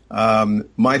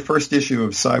 My first issue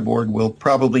of Cyborg will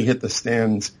probably hit the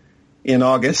stands in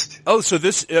August. Oh, so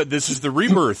this is the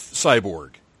Rebirth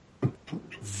Cyborg.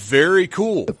 Very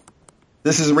cool.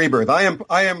 This is Rebirth. I am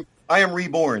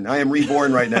reborn. I am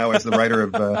reborn right now as the writer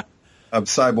of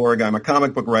Cyborg. I'm a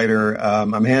comic book writer.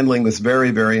 I'm handling this very,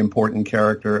 very important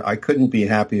character. I couldn't be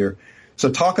happier. So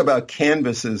talk about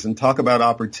canvases and talk about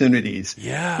opportunities.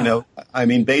 Yeah.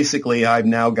 Basically, I've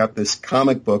now got this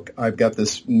comic book. I've got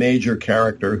this major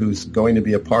character who's going to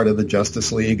be a part of the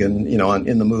Justice League and,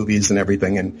 in the movies and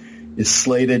everything, and is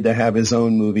slated to have his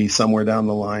own movie somewhere down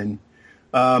the line.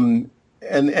 And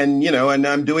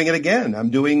I'm doing it again.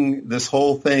 I'm doing this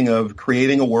whole thing of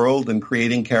creating a world and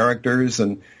creating characters.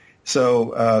 And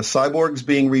so Cyborg's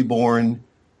being reborn.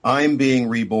 I'm being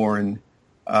reborn.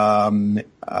 That's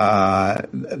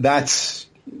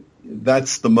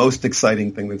the most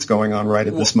exciting thing that's going on right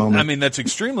at this moment. That's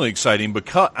extremely exciting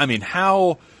because,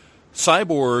 how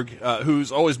Cyborg,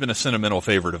 who's always been a sentimental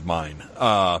favorite of mine,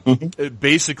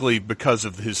 basically because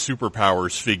of his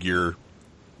superpowers figure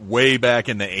way back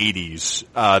in the 80s,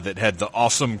 that had the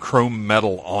awesome chrome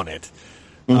metal on it.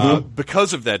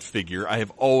 Because of that figure, I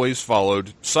have always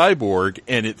followed Cyborg,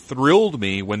 and it thrilled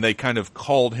me when they kind of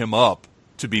called him up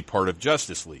to be part of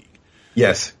Justice League.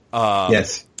 Yes.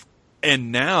 Yes.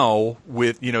 And now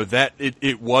with, that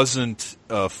it wasn't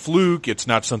a fluke. It's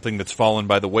not something that's fallen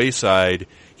by the wayside.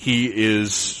 He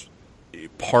is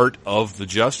part of the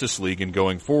Justice League and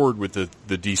going forward with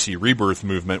the DC Rebirth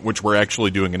movement, which we're actually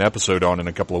doing an episode on in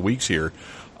a couple of weeks here.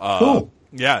 Cool.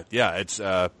 Yeah. It's,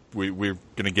 we're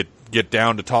going to get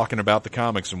down to talking about the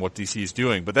comics and what DC is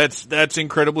doing, but that's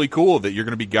incredibly cool that you're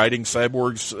going to be guiding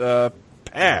Cyborg's,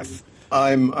 path.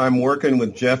 I'm working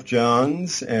with Jeff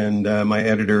Johns, and my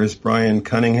editor is Brian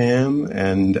Cunningham,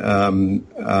 and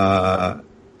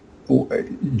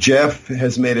Jeff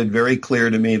has made it very clear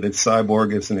to me that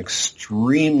Cyborg is an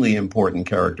extremely important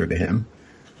character to him.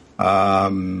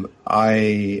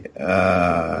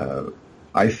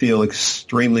 I feel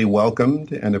extremely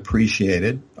welcomed and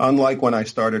appreciated, unlike when I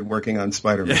started working on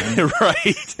Spider-Man.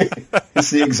 Right.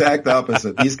 It's the exact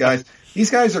opposite. These guys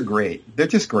are great. They're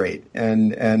just great.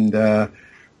 And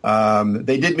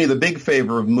they did me the big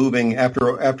favor of moving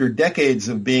after decades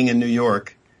of being in New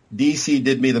York. DC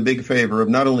did me the big favor of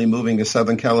not only moving to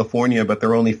Southern California, but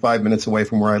they're only 5 minutes away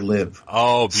from where I live.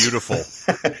 Oh, beautiful.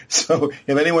 So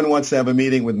if anyone wants to have a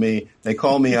meeting with me, they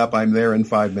call me up. I'm there in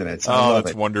 5 minutes. I love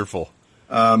that's it. Wonderful.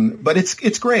 But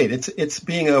it's great. It's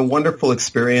being a wonderful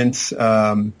experience.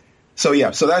 So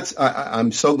that's,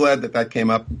 I'm so glad that came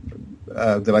up,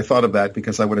 that I thought of that,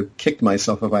 because I would have kicked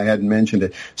myself if I hadn't mentioned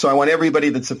it. So I want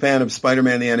everybody that's a fan of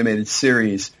Spider-Man the Animated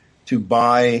Series to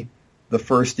buy the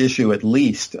first issue at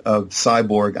least of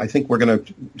Cyborg. I think we're going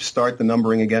to start the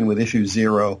numbering again with issue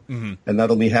 0, and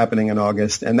that'll be happening in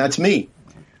August. And that's me.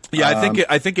 Yeah,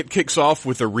 I think it kicks off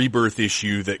with a rebirth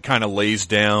issue that kind of lays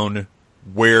down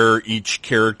where each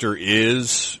character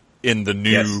is in the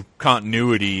new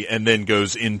continuity, and then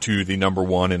goes into the number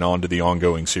 1 and on to the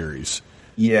ongoing series.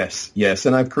 Yes,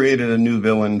 and I've created a new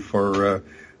villain for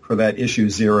that issue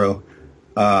 0.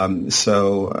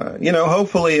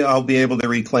 Hopefully I'll be able to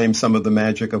reclaim some of the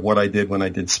magic of what I did when I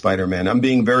did Spider-Man. I'm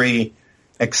being very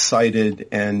excited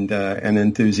and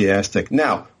enthusiastic.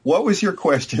 Now, what was your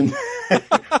question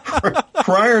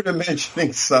prior to mentioning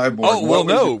Cyborg? Oh, well,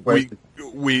 no,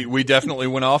 we definitely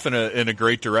went off in a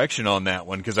great direction on that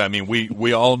one, because I mean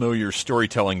we all know your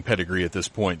storytelling pedigree at this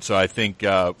point. So I think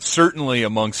certainly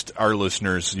amongst our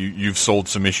listeners, you've sold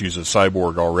some issues of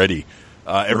Cyborg already.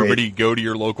 Everybody go to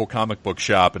your local comic book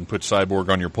shop and put Cyborg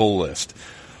on your pull list.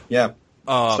 Yeah,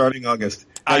 starting August.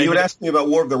 You would ask me about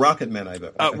War of the Rocket Men.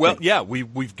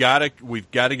 We've got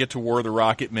to get to War of the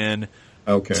Rocket Men.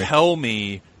 Okay. Tell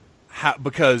me how,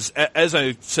 because as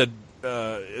I said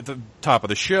at the top of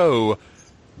the show,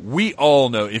 we all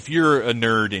know, if you're a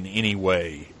nerd in any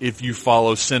way, if you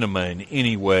follow cinema in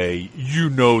any way, you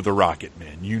know the Rocket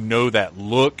Men. You know that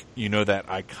look. You know that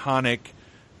iconic.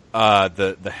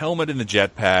 The helmet and the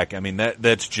jetpack. I mean,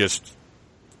 that's just,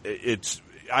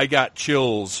 I got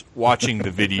chills watching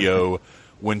the video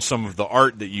when some of the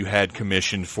art that you had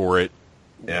commissioned for it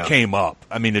came up.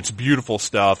 I mean, it's beautiful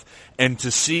stuff. And to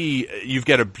see, you've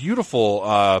got a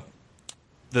beautiful,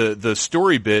 the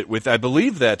story bit with, I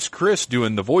believe that's Chris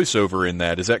doing the voiceover in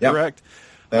that. Is that correct?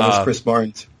 That was Chris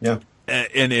Barnes. Yeah.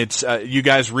 And it's, you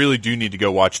guys really do need to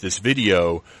go watch this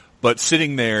video, but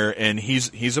sitting there, and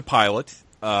he's a pilot.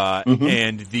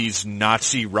 And these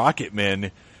Nazi rocket men,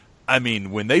 I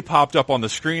mean, when they popped up on the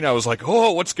screen, I was like,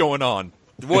 oh, what's going on?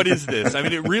 What is this? I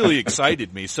mean, it really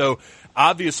excited me. So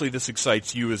obviously this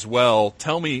excites you as well.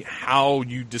 Tell me how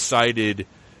you decided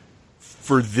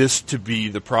for this to be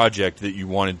the project that you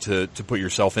wanted to put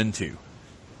yourself into.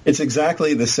 It's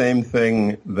exactly the same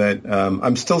thing that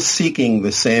I'm still seeking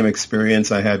the same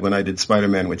experience I had when I did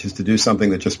Spider-Man, which is to do something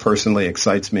that just personally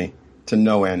excites me to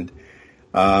no end.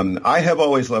 I have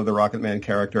always loved the Rocket Man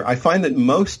character. I find that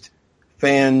most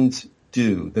fans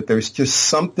do, that there's just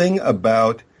something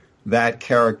about that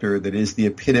character that is the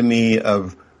epitome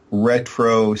of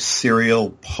retro, serial,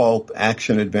 pulp,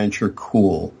 action-adventure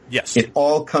cool. Yes. It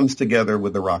all comes together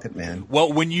with the Rocket Man.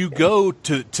 Well, when you go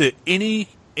to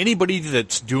anybody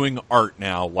that's doing art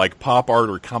now, like pop art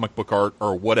or comic book art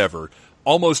or whatever,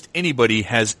 almost anybody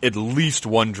has at least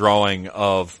one drawing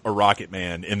of a Rocket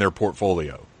Man in their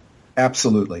portfolio.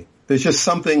 Absolutely. There's just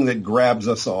something that grabs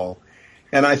us all.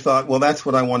 And I thought, well, that's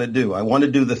what I want to do. I want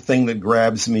to do the thing that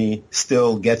grabs me,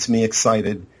 still gets me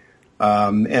excited.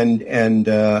 And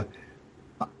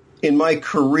in my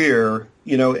career,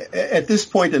 at this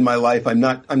point in my life, I'm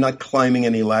not climbing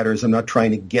any ladders. I'm not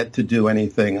trying to get to do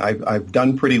anything. I've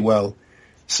done pretty well.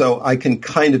 So I can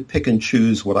kind of pick and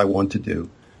choose what I want to do.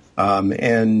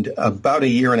 And about a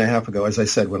year and a half ago, as I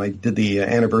said, when I did the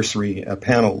anniversary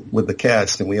panel with the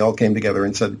cast and we all came together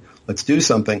and said, let's do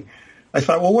something, I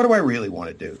thought, well, what do I really want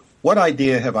to do? What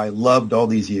idea have I loved all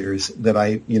these years that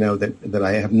that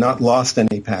I have not lost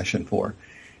any passion for?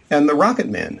 And the Rocket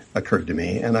Man occurred to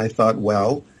me, and I thought,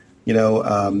 well,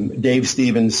 Dave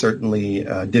Stevens certainly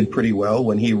did pretty well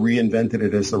when he reinvented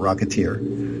it as the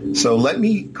Rocketeer. So let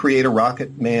me create a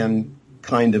Rocket Man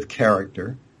kind of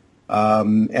character.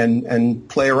 And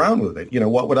play around with it.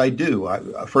 What would I do?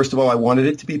 First of all, I wanted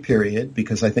it to be period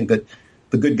because I think that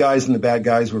the good guys and the bad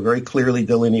guys were very clearly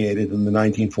delineated in the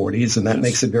 1940s, and that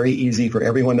makes it very easy for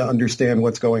everyone to understand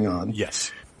what's going on.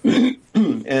 Yes.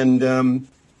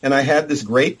 And I had this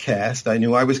great cast. I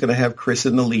knew I was going to have Chris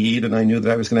in the lead, and I knew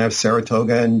that I was going to have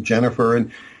Saratoga and Jennifer.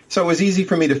 And so it was easy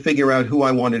for me to figure out who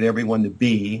I wanted everyone to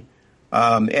be.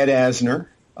 Ed Asner,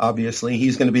 obviously.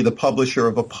 He's going to be the publisher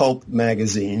of a pulp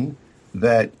magazine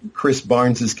that Chris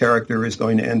Barnes' character is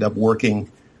going to end up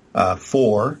working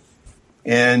for.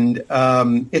 And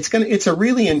it's a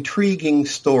really intriguing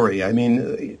story. I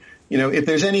mean, if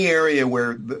there's any area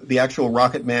where the actual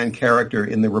Rocket Man character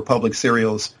in the Republic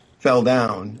serials fell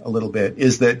down a little bit,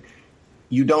 is that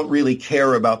you don't really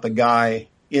care about the guy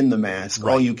in the mask.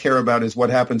 Right. All you care about is what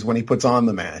happens when he puts on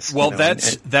the mask. Well,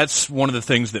 that's one of the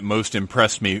things that most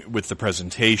impressed me with the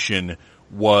presentation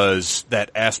was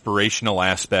that aspirational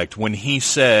aspect. When he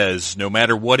says, no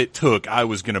matter what it took, I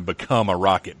was going to become a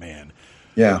Rocket Man.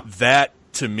 Yeah. That,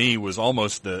 to me, was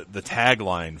almost the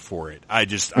tagline for it. I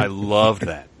loved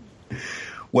that.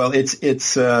 Well,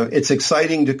 it's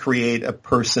exciting to create a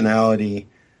personality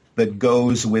that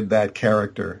goes with that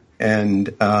character, and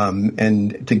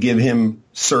to give him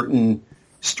certain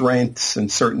strengths and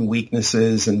certain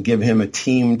weaknesses, and give him a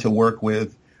team to work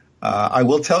with. I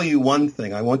will tell you one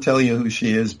thing. I won't tell you who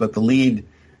she is, but the leader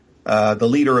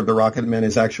of the Rocket Men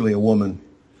is actually a woman.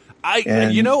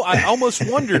 I almost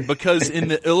wondered, because in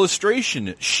the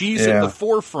illustration, she's at the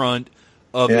forefront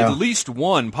of at least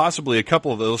one, possibly a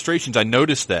couple of illustrations. I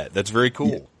noticed that. That's very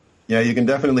cool. Yeah, you can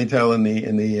definitely tell in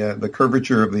the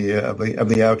curvature of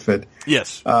the outfit.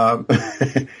 Yes,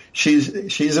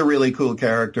 she's a really cool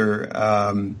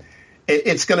character.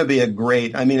 It's going to be a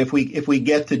great. I mean, if we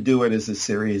get to do it as a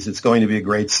series, it's going to be a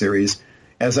great series.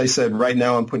 As I said, right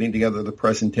now I'm putting together the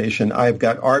presentation. I've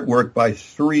got artwork by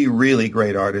 3 really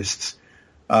great artists.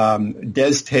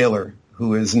 Des Taylor,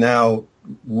 who is now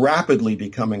rapidly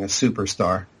becoming a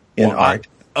superstar in art.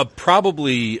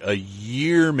 Probably a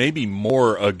year, maybe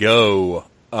more ago,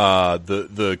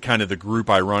 the kind of the group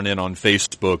I run in on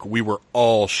Facebook, we were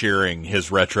all sharing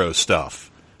his retro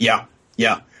stuff. Yeah.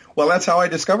 Well, that's how I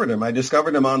discovered him. I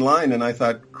discovered him online, and I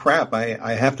thought, crap,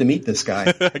 I have to meet this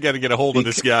guy. I got to get a hold of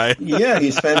this guy. Yeah,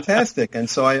 he's fantastic. And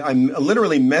so I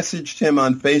literally messaged him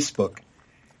on Facebook,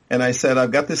 and I said,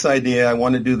 I've got this idea. I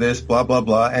want to do this, blah, blah,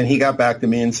 blah. And he got back to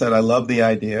me and said, I love the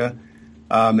idea.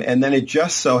 And then it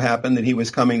just so happened that he was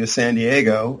coming to San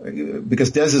Diego,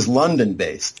 because Des is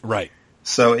London-based. Right.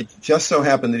 So it just so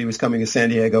happened that he was coming to San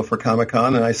Diego for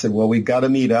Comic-Con, and I said, well, we've got to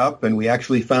meet up. And we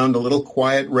actually found a little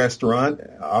quiet restaurant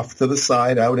off to the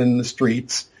side out in the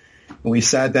streets. And we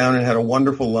sat down and had a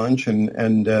wonderful lunch,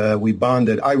 and we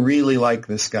bonded. I really like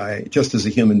this guy just as a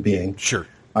human being. Sure.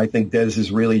 I think Des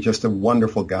is really just a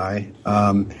wonderful guy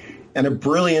and a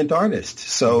brilliant artist.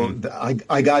 So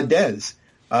I got Des.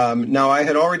 Now, I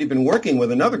had already been working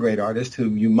with another great artist who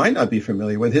you might not be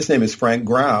familiar with. His name is Frank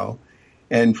Grau.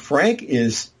 And Frank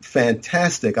is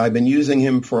fantastic. I've been using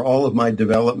him for all of my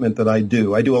development that I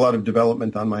do. I do a lot of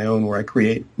development on my own, where I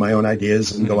create my own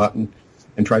ideas and go out and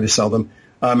try to sell them.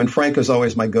 And Frank is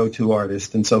always my go-to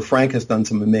artist. And so Frank has done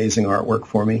some amazing artwork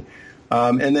for me.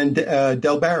 And then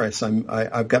Del Barris.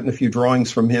 I've gotten a few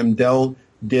drawings from him. Del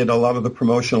did a lot of the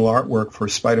promotional artwork for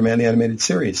Spider-Man the Animated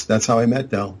Series. That's how I met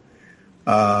Del.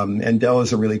 And Del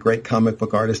is a really great comic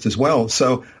book artist as well.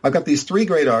 So I've got these 3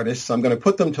 great artists. I'm going to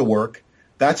put them to work.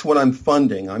 That's what I'm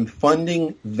funding. I'm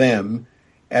funding them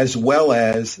as well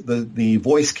as the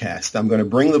voice cast. I'm going to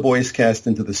bring the voice cast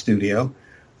into the studio.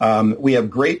 We have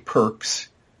great perks.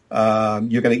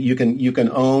 You can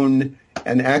own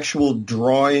an actual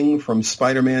drawing from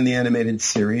Spider-Man the Animated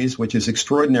Series, which is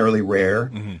extraordinarily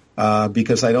rare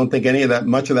because I don't think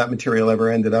much of that material ever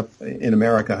ended up in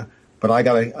America. But I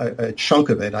got a chunk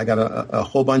of it. I got a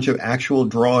whole bunch of actual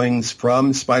drawings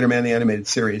from Spider-Man the Animated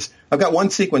Series. I've got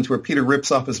one sequence where Peter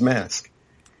rips off his mask.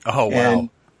 Oh, wow.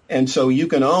 And so you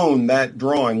can own that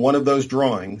drawing, one of those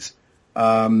drawings.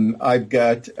 I've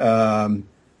got,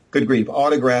 good grief,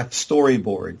 autographed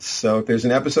storyboards. So if there's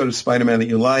an episode of Spider-Man that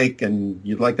you like and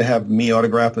you'd like to have me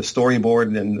autograph a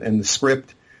storyboard and the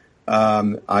script,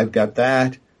 I've got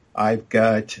that. I've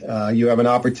got, you have an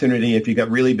opportunity, if you got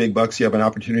really big bucks, you have an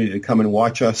opportunity to come and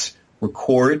watch us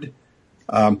record.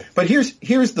 But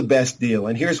here's the best deal,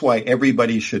 and here's why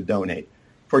everybody should donate.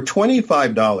 For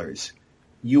 $25,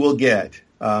 you will get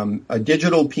a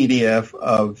digital PDF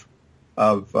of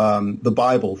the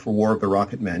Bible for War of the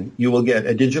Rocket Men. You will get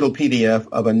a digital PDF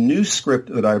of a new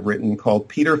script that I've written called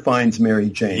Peter Finds Mary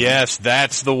Jane. Yes,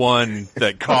 that's the one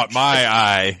that caught my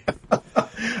eye.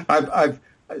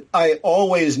 I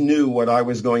always knew what I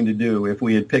was going to do if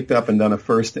we had picked up and done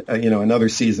another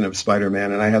season of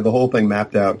Spider-Man, and I had the whole thing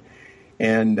mapped out.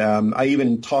 And I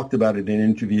even talked about it in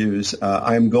interviews.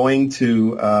 I'm going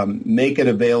to make it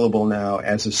available now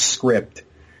as a script.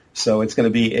 So it's going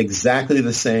to be exactly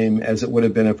the same as it would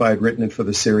have been if I had written it for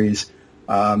the series.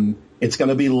 It's going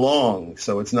to be long,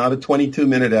 so it's not a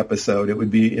 22-minute episode.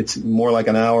 It's more like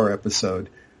an hour episode.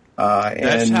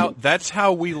 That's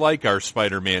how we like our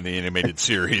Spider-Man the Animated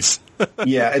Series.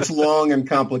 Yeah, it's long and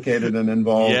complicated and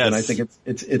involved, yes. And I think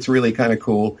it's really kind of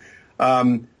cool.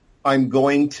 I'm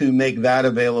going to make that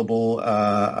available,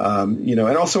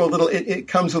 and also it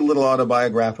comes with a little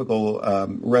autobiographical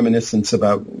reminiscence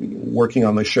about working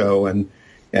on the show and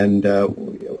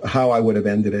how I would have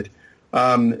ended it.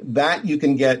 That you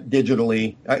can get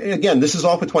digitally. Again, this is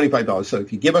all for $25. So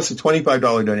if you give us a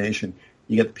 $25 donation,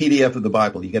 you get the PDF of the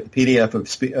Bible. You get the PDF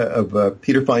of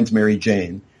Peter Finds Mary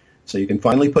Jane. So you can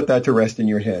finally put that to rest in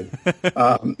your head.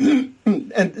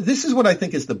 And this is what I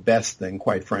think is the best thing,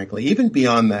 quite frankly. Even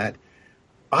beyond that,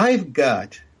 I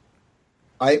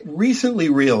recently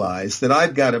realized that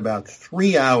I've got about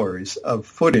 3 hours of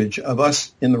footage of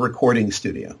us in the recording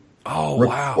studio. Oh,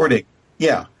 recording. Wow.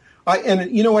 Yeah.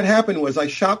 And you know what happened was I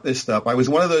shot this stuff. I was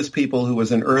one of those people who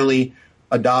was an early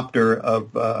adopter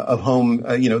of home,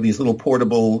 these little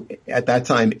portable, at that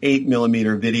time,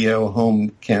 8mm video home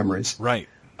cameras. Right.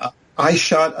 I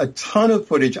shot a ton of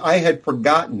footage. I had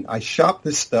forgotten. I shot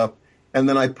this stuff, and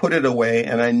then I put it away,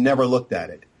 and I never looked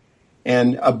at it.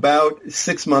 And about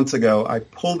 6 months ago, I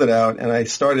pulled it out, and I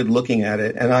started looking at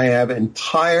it, and I have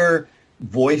entire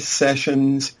voice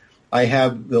sessions. I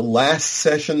have the last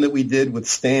session that we did with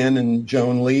Stan and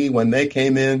Joan Lee when they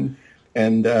came in,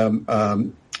 and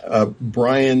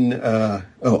Brian,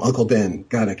 Uncle Ben.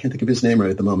 God, I can't think of his name right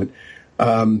at the moment.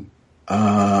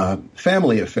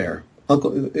 Family Affair.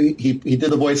 He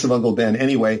did the voice of Uncle Ben.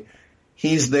 Anyway,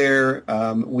 he's there.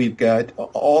 We've got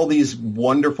all these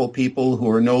wonderful people who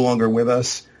are no longer with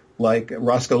us, like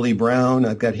Roscoe Lee Brown.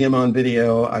 I've got him on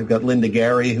video. I've got Linda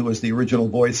Gary, who was the original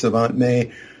voice of Aunt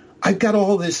May. I've got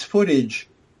all this footage.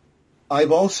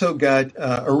 I've also got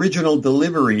original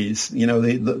deliveries,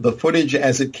 the footage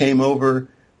as it came over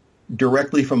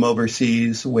directly from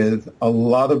overseas with a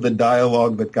lot of the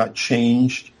dialogue that got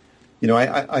changed.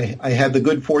 I had the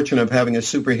good fortune of having a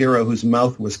superhero whose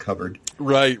mouth was covered.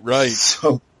 Right.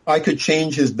 So I could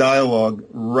change his dialogue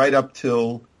right up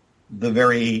till the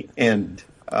very end,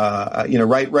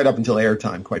 right up until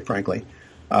airtime, quite frankly,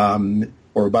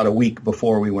 or about a week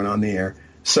before we went on the air.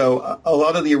 So a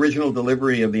lot of the original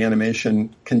delivery of the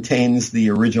animation contains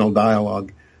the original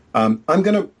dialogue. I'm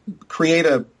going to create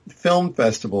a film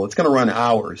festival. It's going to run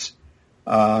hours,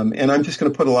 and I'm just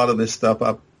going to put a lot of this stuff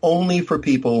up only for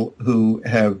people who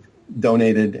have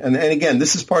donated. And again,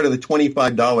 this is part of the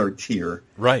 $25 tier.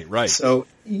 Right. So,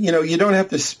 you don't have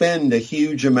to spend a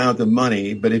huge amount of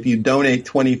money, but if you donate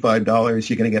 $25,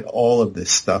 you're going to get all of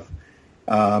this stuff.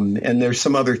 And there's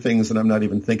some other things that I'm not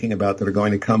even thinking about that are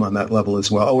going to come on that level as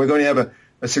well. We're going to have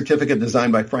a certificate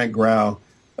designed by Frank Grau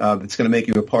that's going to make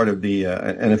you a part of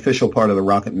an official part of the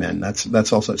Rocket Men.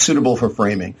 That's also suitable for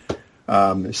framing.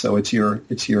 So it's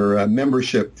your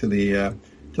membership to the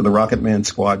Rocket Man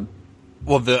squad.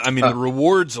 Well, the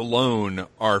rewards alone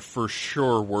are for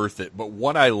sure worth it. But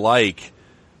what I like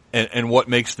and what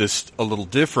makes this a little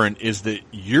different is that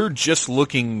you're just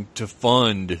looking to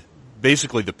fund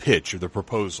basically the pitch or the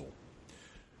proposal.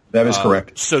 That is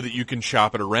correct. So that you can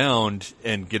shop it around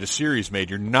and get a series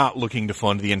made. You're not looking to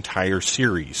fund the entire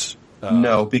series.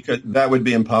 No, because that would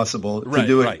be impossible to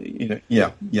do it.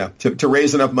 Right. To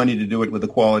raise enough money to do it with the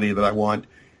quality that I want,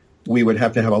 we would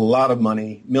have to have a lot of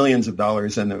money, millions of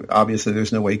dollars, and obviously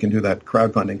there's no way you can do that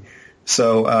crowdfunding.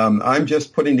 So I'm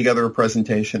just putting together a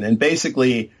presentation, and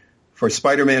basically for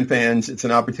Spider-Man fans, it's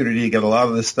an opportunity to get a lot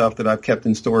of the stuff that I've kept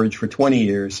in storage for 20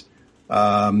 years.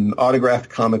 Autographed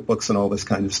comic books and all this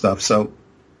kind of stuff. So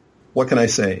what can I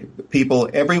say?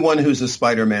 Everyone who's a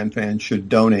Spider-Man fan should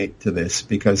donate to this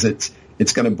because it's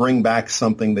going to bring back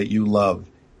something that you love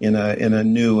in a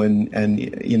new and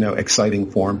exciting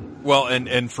form. Well,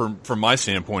 and from my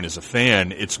standpoint as a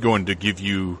fan, it's going to give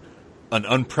you an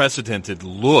unprecedented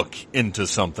look into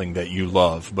something that you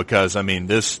love because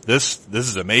this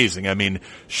is amazing.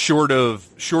 Short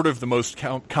of the most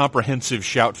comprehensive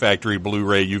Shout Factory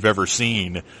Blu-ray you've ever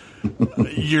seen,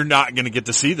 you're not going to get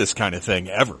to see this kind of thing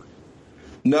ever.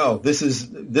 No,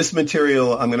 this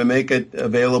material, I'm going to make it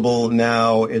available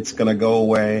now. It's going to go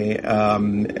away.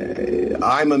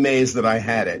 I'm amazed that I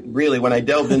had it. Really, when I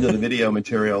delved into the video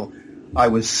material, I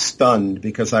was stunned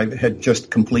because I had just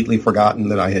completely forgotten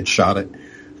that I had shot it.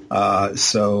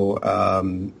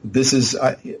 This is,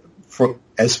 for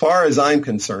as far as I'm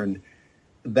concerned,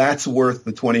 that's worth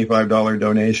the $25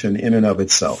 donation in and of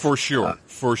itself. For sure.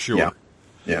 Yeah.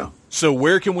 Yeah. So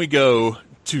where can we go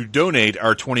to donate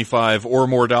our $25 or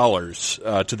more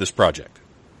to this project?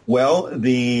 Well,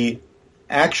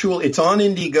 it's on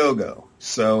Indiegogo.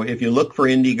 So if you look for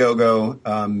Indiegogo,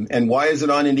 and why is it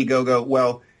on Indiegogo?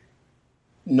 Well,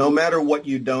 no matter what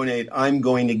you donate, I'm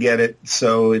going to get it.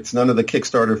 So it's none of the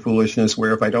Kickstarter foolishness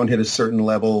where if I don't hit a certain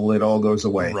level, it all goes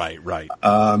away. Right.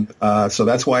 So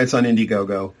that's why it's on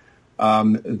Indiegogo.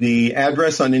 The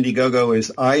address on Indiegogo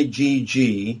is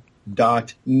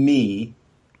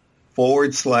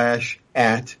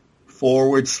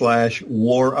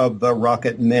igg.me/@/War of the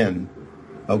Rocket Men.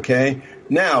 Okay?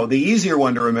 Now, the easier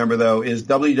one to remember, though, is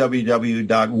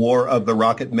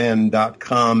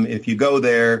www.waroftherocketmen.com. If you go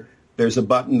there, there's a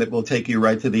button that will take you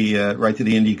right to the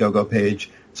Indiegogo page.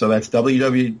 So that's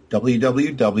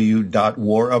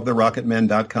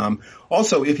www.waroftherocketmen.com.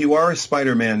 Also, if you are a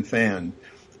Spider-Man fan,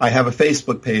 I have a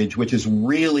Facebook page, which is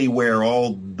really where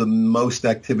all the most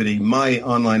activity, my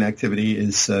online activity,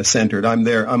 is centered. I'm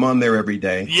there. I'm on there every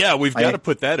day. Yeah, we've got to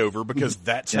put that over because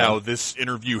that's how this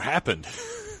interview happened.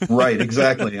 Right,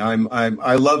 exactly. I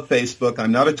love Facebook.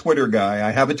 I'm not a Twitter guy.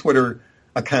 I have a Twitter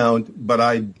account, but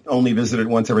I only visit it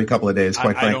once every couple of days,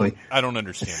 quite frankly. I don't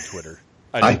understand Twitter.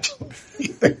 I don't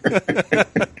either.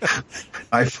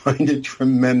 I find it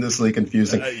tremendously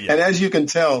confusing. And as you can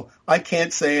tell, I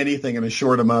can't say anything in a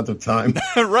short amount of time.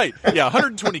 Right. Yeah,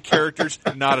 120 characters,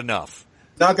 not enough.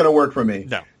 Not going to work for me.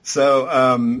 No. So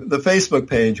the Facebook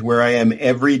page where I am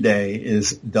every day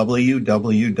is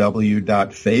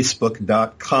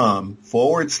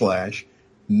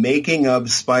www.facebook.com/Making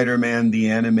of Spider-Man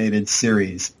the Animated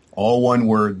Series. All one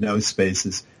word, no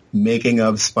spaces. Making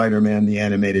of Spider-Man the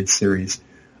Animated Series.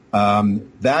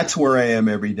 That's where I am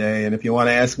every day. And if you want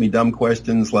to ask me dumb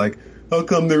questions like, how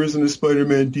come there isn't a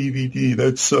Spider-Man DVD?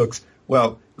 That sucks.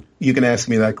 Well, you can ask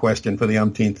me that question for the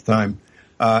umpteenth time.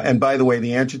 And by the way,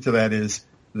 the answer to that is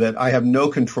that I have no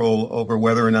control over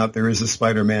whether or not there is a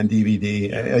Spider-Man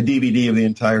DVD, a DVD of the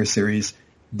entire series.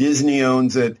 Disney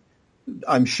owns it.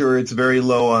 I'm sure it's very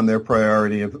low on their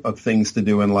priority of things to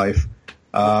do in life.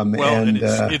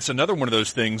 It's another one of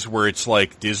those things where it's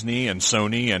like Disney and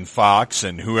Sony and Fox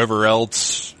and whoever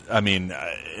else. I mean,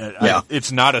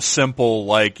 it's not a simple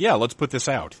let's put this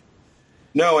out.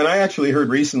 No, and I actually heard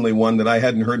recently one that I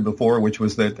hadn't heard before, which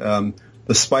was that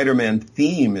the Spider-Man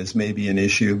theme is maybe an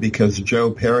issue because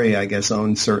Joe Perry, I guess,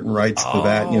 owns certain rights to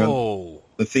that. You know,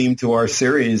 the theme to our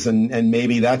series, and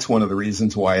maybe that's one of the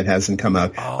reasons why it hasn't come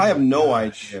out. I have no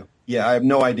idea. Yeah, I have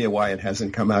no idea why it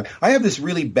hasn't come out. I have this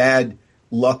really bad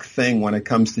luck thing when it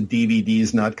comes to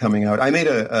DVDs not coming out. I made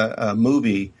a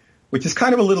movie, which is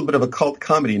kind of a little bit of a cult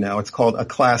comedy now. It's called A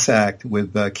Class Act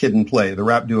with Kid and Play, the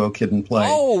rap duo Kid and Play.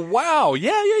 Oh, wow.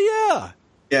 Yeah.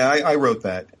 Yeah, I wrote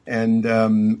that. And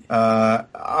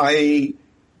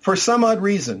for some odd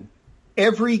reason,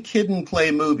 every Kid and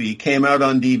Play movie came out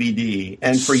on DVD,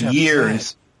 and for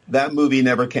years, that movie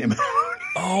never came out.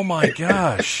 Oh my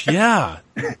gosh, yeah.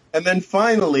 And then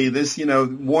finally,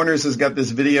 Warner's has got this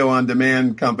video on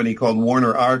demand company called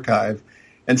Warner Archive,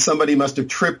 and somebody must have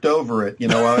tripped over it,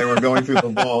 while they were going through the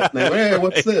vault. And they went, hey,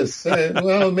 what's this?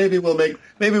 Well, maybe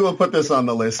we'll put this on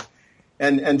the list.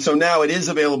 And so now it is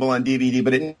available on DVD,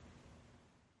 but it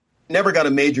never got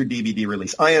a major DVD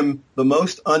release. I am the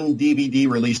most un-DVD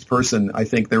released person I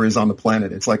think there is on the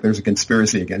planet. It's like there's a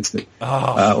conspiracy against it,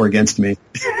 or against me.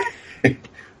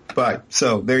 But,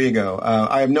 so, there you go.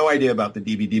 I have no idea about the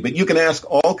DVD, but you can ask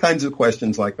all kinds of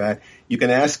questions like that. You can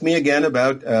ask me again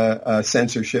about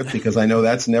censorship, because I know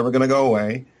that's never going to go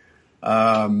away.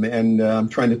 And I'm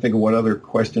trying to think of what other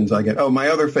questions I get. Oh, my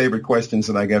other favorite questions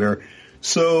that I get are,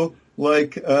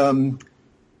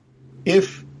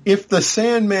 if the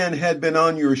Sandman had been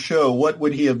on your show, what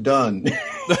would he have done?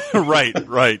 Right.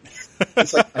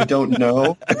 It's like, I don't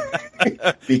know,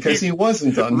 because he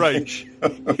wasn't on my show.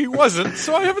 He wasn't,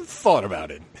 so I haven't thought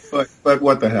about it. But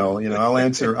what the hell, I'll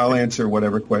answer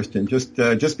whatever question.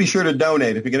 Just be sure to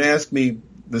donate. If you're going to ask me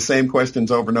the same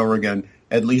questions over and over again,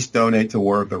 at least donate to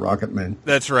War of the Rocket Men.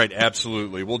 That's right,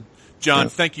 absolutely. Well, John,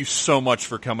 thank you so much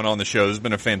for coming on the show. This has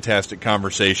been a fantastic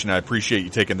conversation. I appreciate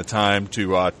you taking the time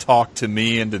to talk to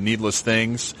me and to Needless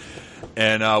Things.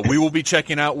 And we will be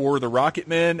checking out War of the Rocket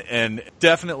Men, and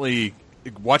definitely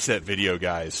watch that video,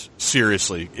 guys.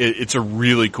 Seriously, it's a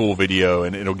really cool video,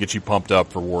 and it'll get you pumped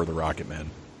up for War of the Rocket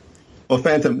Men. Well,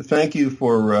 Phantom, thank you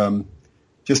for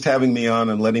just having me on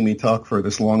and letting me talk for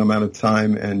this long amount of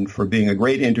time, and for being a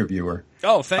great interviewer.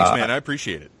 Oh, thanks, man. I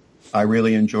appreciate it. I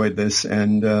really enjoyed this,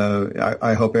 and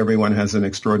I hope everyone has an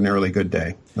extraordinarily good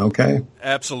day. Okay?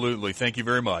 Absolutely. Thank you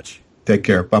very much. Take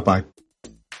care. Bye-bye.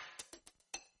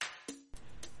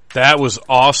 That was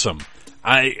awesome.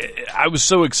 I was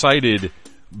so excited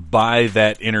by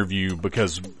that interview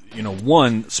because, you know,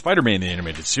 one, Spider-Man the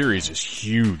Animated Series is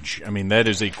huge. I mean, that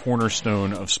is a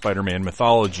cornerstone of Spider-Man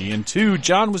mythology. And two,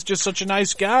 John was just such a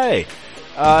nice guy.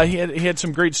 He had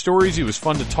some great stories. He was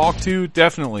fun to talk to.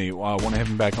 Definitely want to have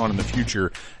him back on in the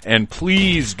future. And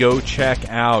please go check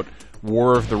out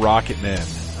War of the Rocket Men.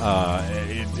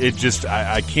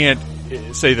 I can't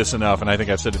say this enough, and I think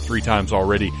I've said it 3 times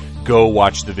already. Go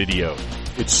watch the video.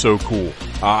 It's so cool.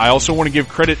 I also want to give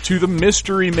credit to the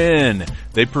Mystery Men.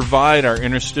 They provide our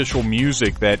interstitial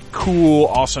music, that cool,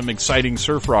 awesome, exciting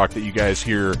surf rock that you guys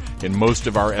hear in most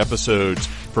of our episodes,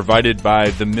 provided by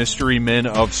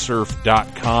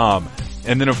themysterymenofsurf.com.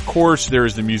 And then, of course, there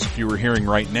is the music you are hearing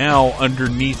right now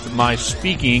underneath my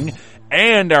speaking,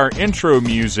 and our intro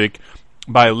music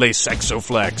by Les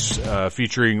Sexoflex,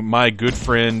 featuring my good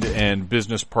friend and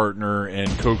business partner and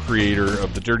co-creator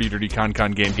of the Dirty Dirty Con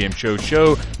Game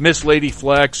Show, Miss Lady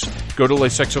Flex. Go to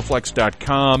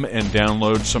lesexoflex.com and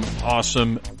download some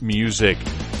awesome music.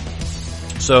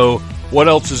 So, what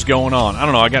else is going on? I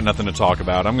don't know, I got nothing to talk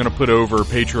about. I'm gonna put over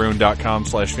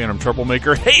patreon.com/Phantom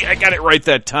Troublemaker. Hey, I got it right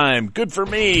that time. Good for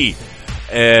me.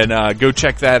 And go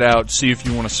check that out. See if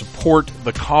you want to support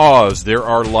the cause. There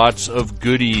are lots of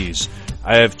goodies.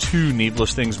 I have 2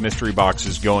 Needless Things mystery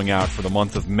boxes going out for the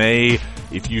month of May.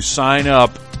 If you sign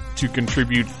up to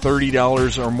contribute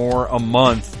 $30 or more a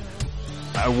month,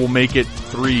 I will make it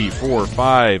 3, 4,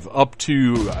 5, up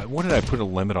to, what did I put a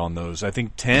limit on those? I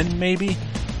think 10 maybe?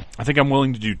 I think I'm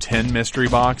willing to do 10 mystery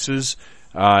boxes,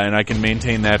 and I can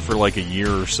maintain that for like a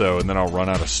year or so, and then I'll run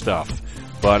out of stuff.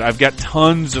 But I've got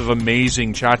tons of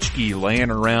amazing tchotchke laying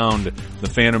around the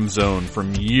Phantom Zone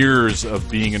from years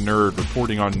of being a nerd,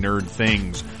 reporting on nerd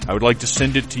things. I would like to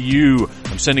send it to you.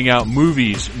 I'm sending out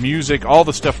movies, music, all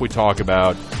the stuff we talk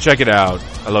about. Check it out.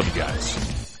 I love you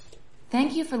guys.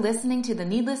 Thank you for listening to the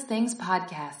Needless Things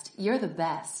podcast. You're the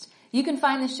best. You can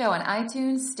find the show on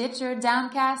iTunes, Stitcher,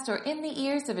 Downcast, or in the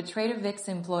ears of a Trader Vic's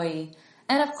employee.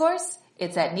 And of course,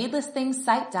 it's at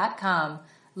needlessthingssite.com.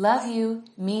 Love you.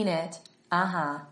 Mean it. Uh-huh.